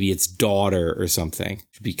it maybe it's daughter or something?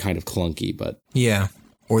 Should be kind of clunky, but yeah.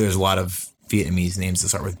 Or there's a lot of Vietnamese names that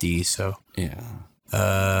start with D. So yeah.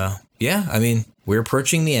 Yeah. I mean, we're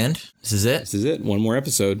approaching the end. This is it. This is it. One more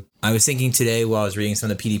episode. I was thinking today while I was reading some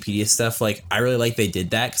of the PDpedia stuff, like, I really like they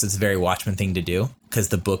did that because it's a very Watchmen thing to do. Because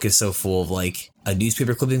the book is so full of, like, a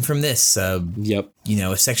newspaper clipping from this, Yep. you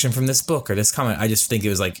know, a section from this book or this comment. I just think it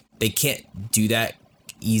was like, they can't do that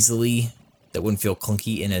easily. That wouldn't feel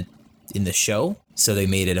clunky in the show. So they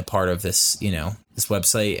made it a part of this, you know, this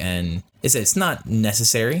website. And it's not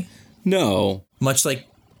necessary. No. Much like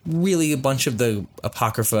really a bunch of the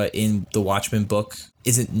Apocrypha in the Watchmen book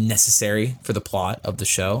isn't necessary for the plot of the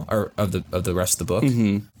show or of the rest of the book,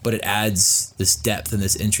 but it adds this depth and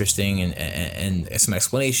this interesting and some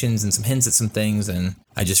explanations and some hints at some things. And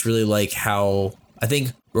I just really like how, I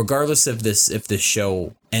think regardless of this, if this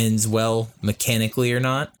show ends well mechanically or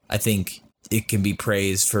not, I think it can be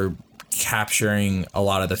praised for capturing a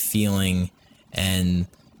lot of the feeling and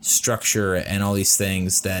structure and all these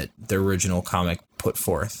things that the original comic put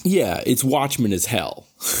forth. Yeah, it's Watchmen as hell.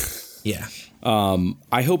 Yeah.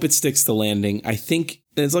 I hope it sticks the landing. I think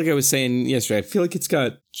it's like I was saying yesterday. I feel like it's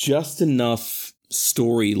got just enough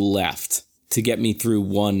story left to get me through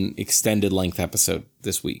one extended length episode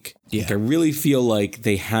this week. Yeah. Like, I really feel like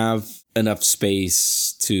they have enough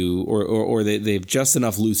space to, or they've just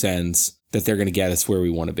enough loose ends that they're going to get us where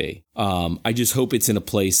we want to be. I just hope it's in a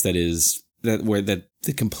place where the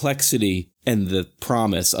complexity and the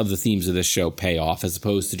promise of the themes of this show pay off, as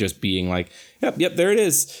opposed to just being like, yep, there it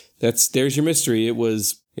is. There's your mystery. It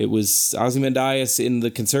was Ozymandias in the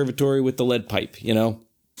conservatory with the lead pipe, you know?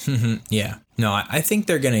 Yeah. No, I think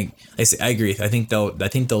they're gonna. I agree. I think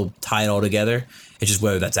they'll tie it all together. It's just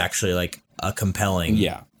whether that's actually like a compelling,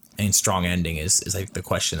 and strong ending is like the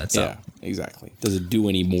question that's up. Yeah, exactly. Does it do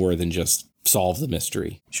any more than just solve the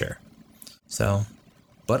mystery? Sure. So,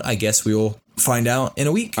 but I guess we will find out in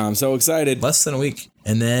a week. I'm so excited. Less than a week,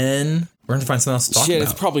 and then we're gonna find something else to talk about.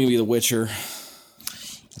 It's probably gonna be The Witcher.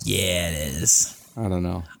 Yeah, it is. I don't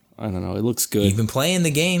know. It looks good. You've been playing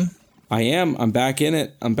the game. I am. I'm back in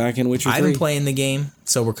it. I'm back in Witcher 3. I've been playing the game,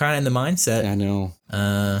 so we're kind of in the mindset. I know.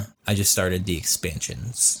 I just started the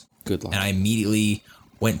expansions. Good luck. And I immediately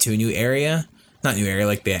went to a new area. Not new area,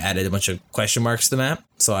 like they added a bunch of question marks to the map.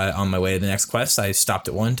 So on my way to the next quest, I stopped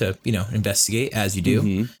at one to, investigate, as you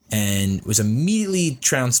do. And was immediately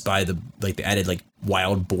trounced by they added like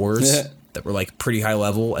wild boars that were like pretty high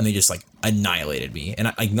level, and they just like annihilated me.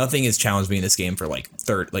 And nothing has challenged me in this game for like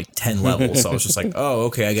 10 levels. So I was just like, oh,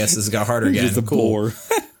 okay, I guess this got harder again. Just a boar.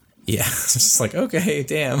 Yeah, it's just like, okay,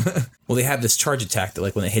 damn. Well, they have this charge attack that,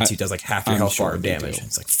 like, when it hits you, does like half your health bar of damage.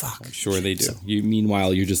 It's like, fuck. I'm sure they do. So,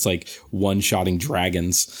 meanwhile, you're just like one-shotting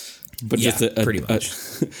dragons, but just pretty much.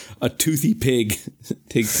 a toothy pig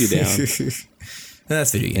takes you down.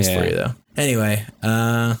 That's video games for you, though. Anyway,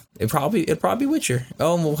 it'll probably be Witcher.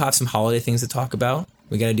 Oh, and we'll have some holiday things to talk about.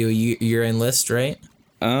 We got to do a year-end list, right?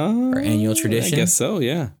 Our annual tradition. I guess so.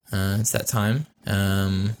 Yeah. It's that time.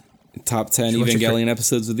 Top 10 Evangelion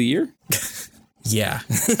episodes of the year? Yeah.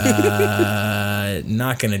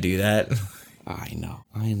 Not going to do that. I know.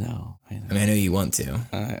 I mean, I know you want to.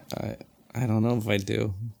 I don't know if I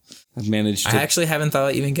do. I've managed to... I actually haven't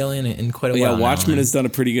thought about Evangelion in quite a while. Yeah, Watchmen has done a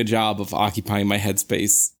pretty good job of occupying my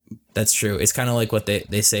headspace. That's true. It's kind of like what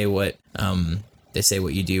they say what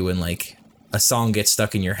you do when like a song gets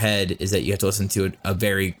stuck in your head is that you have to listen to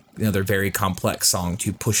another very complex song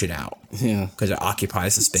to push it out. Yeah. Because it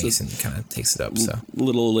occupies the space and kind of takes it up. So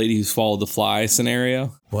little old lady who's swallowed the fly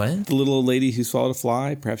scenario. What? The little old lady who swallowed a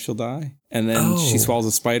fly, perhaps she'll die. And then she swallows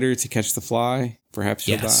a spider to catch the fly, perhaps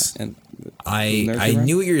she'll die. And I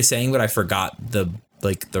knew what you were saying, but I forgot the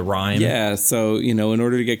rhyme. Yeah, so, in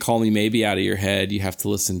order to get Call Me Maybe out of your head, you have to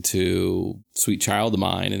listen to Sweet Child of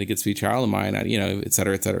Mine, and to get Sweet Child of Mine out, et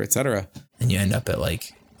cetera, et cetera, et cetera. And you end up at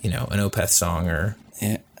like, an Opeth song or...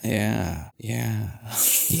 Yeah. Yeah.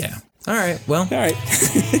 All right. Well. All right.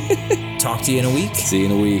 Talk to you in a week. See you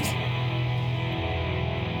in a week.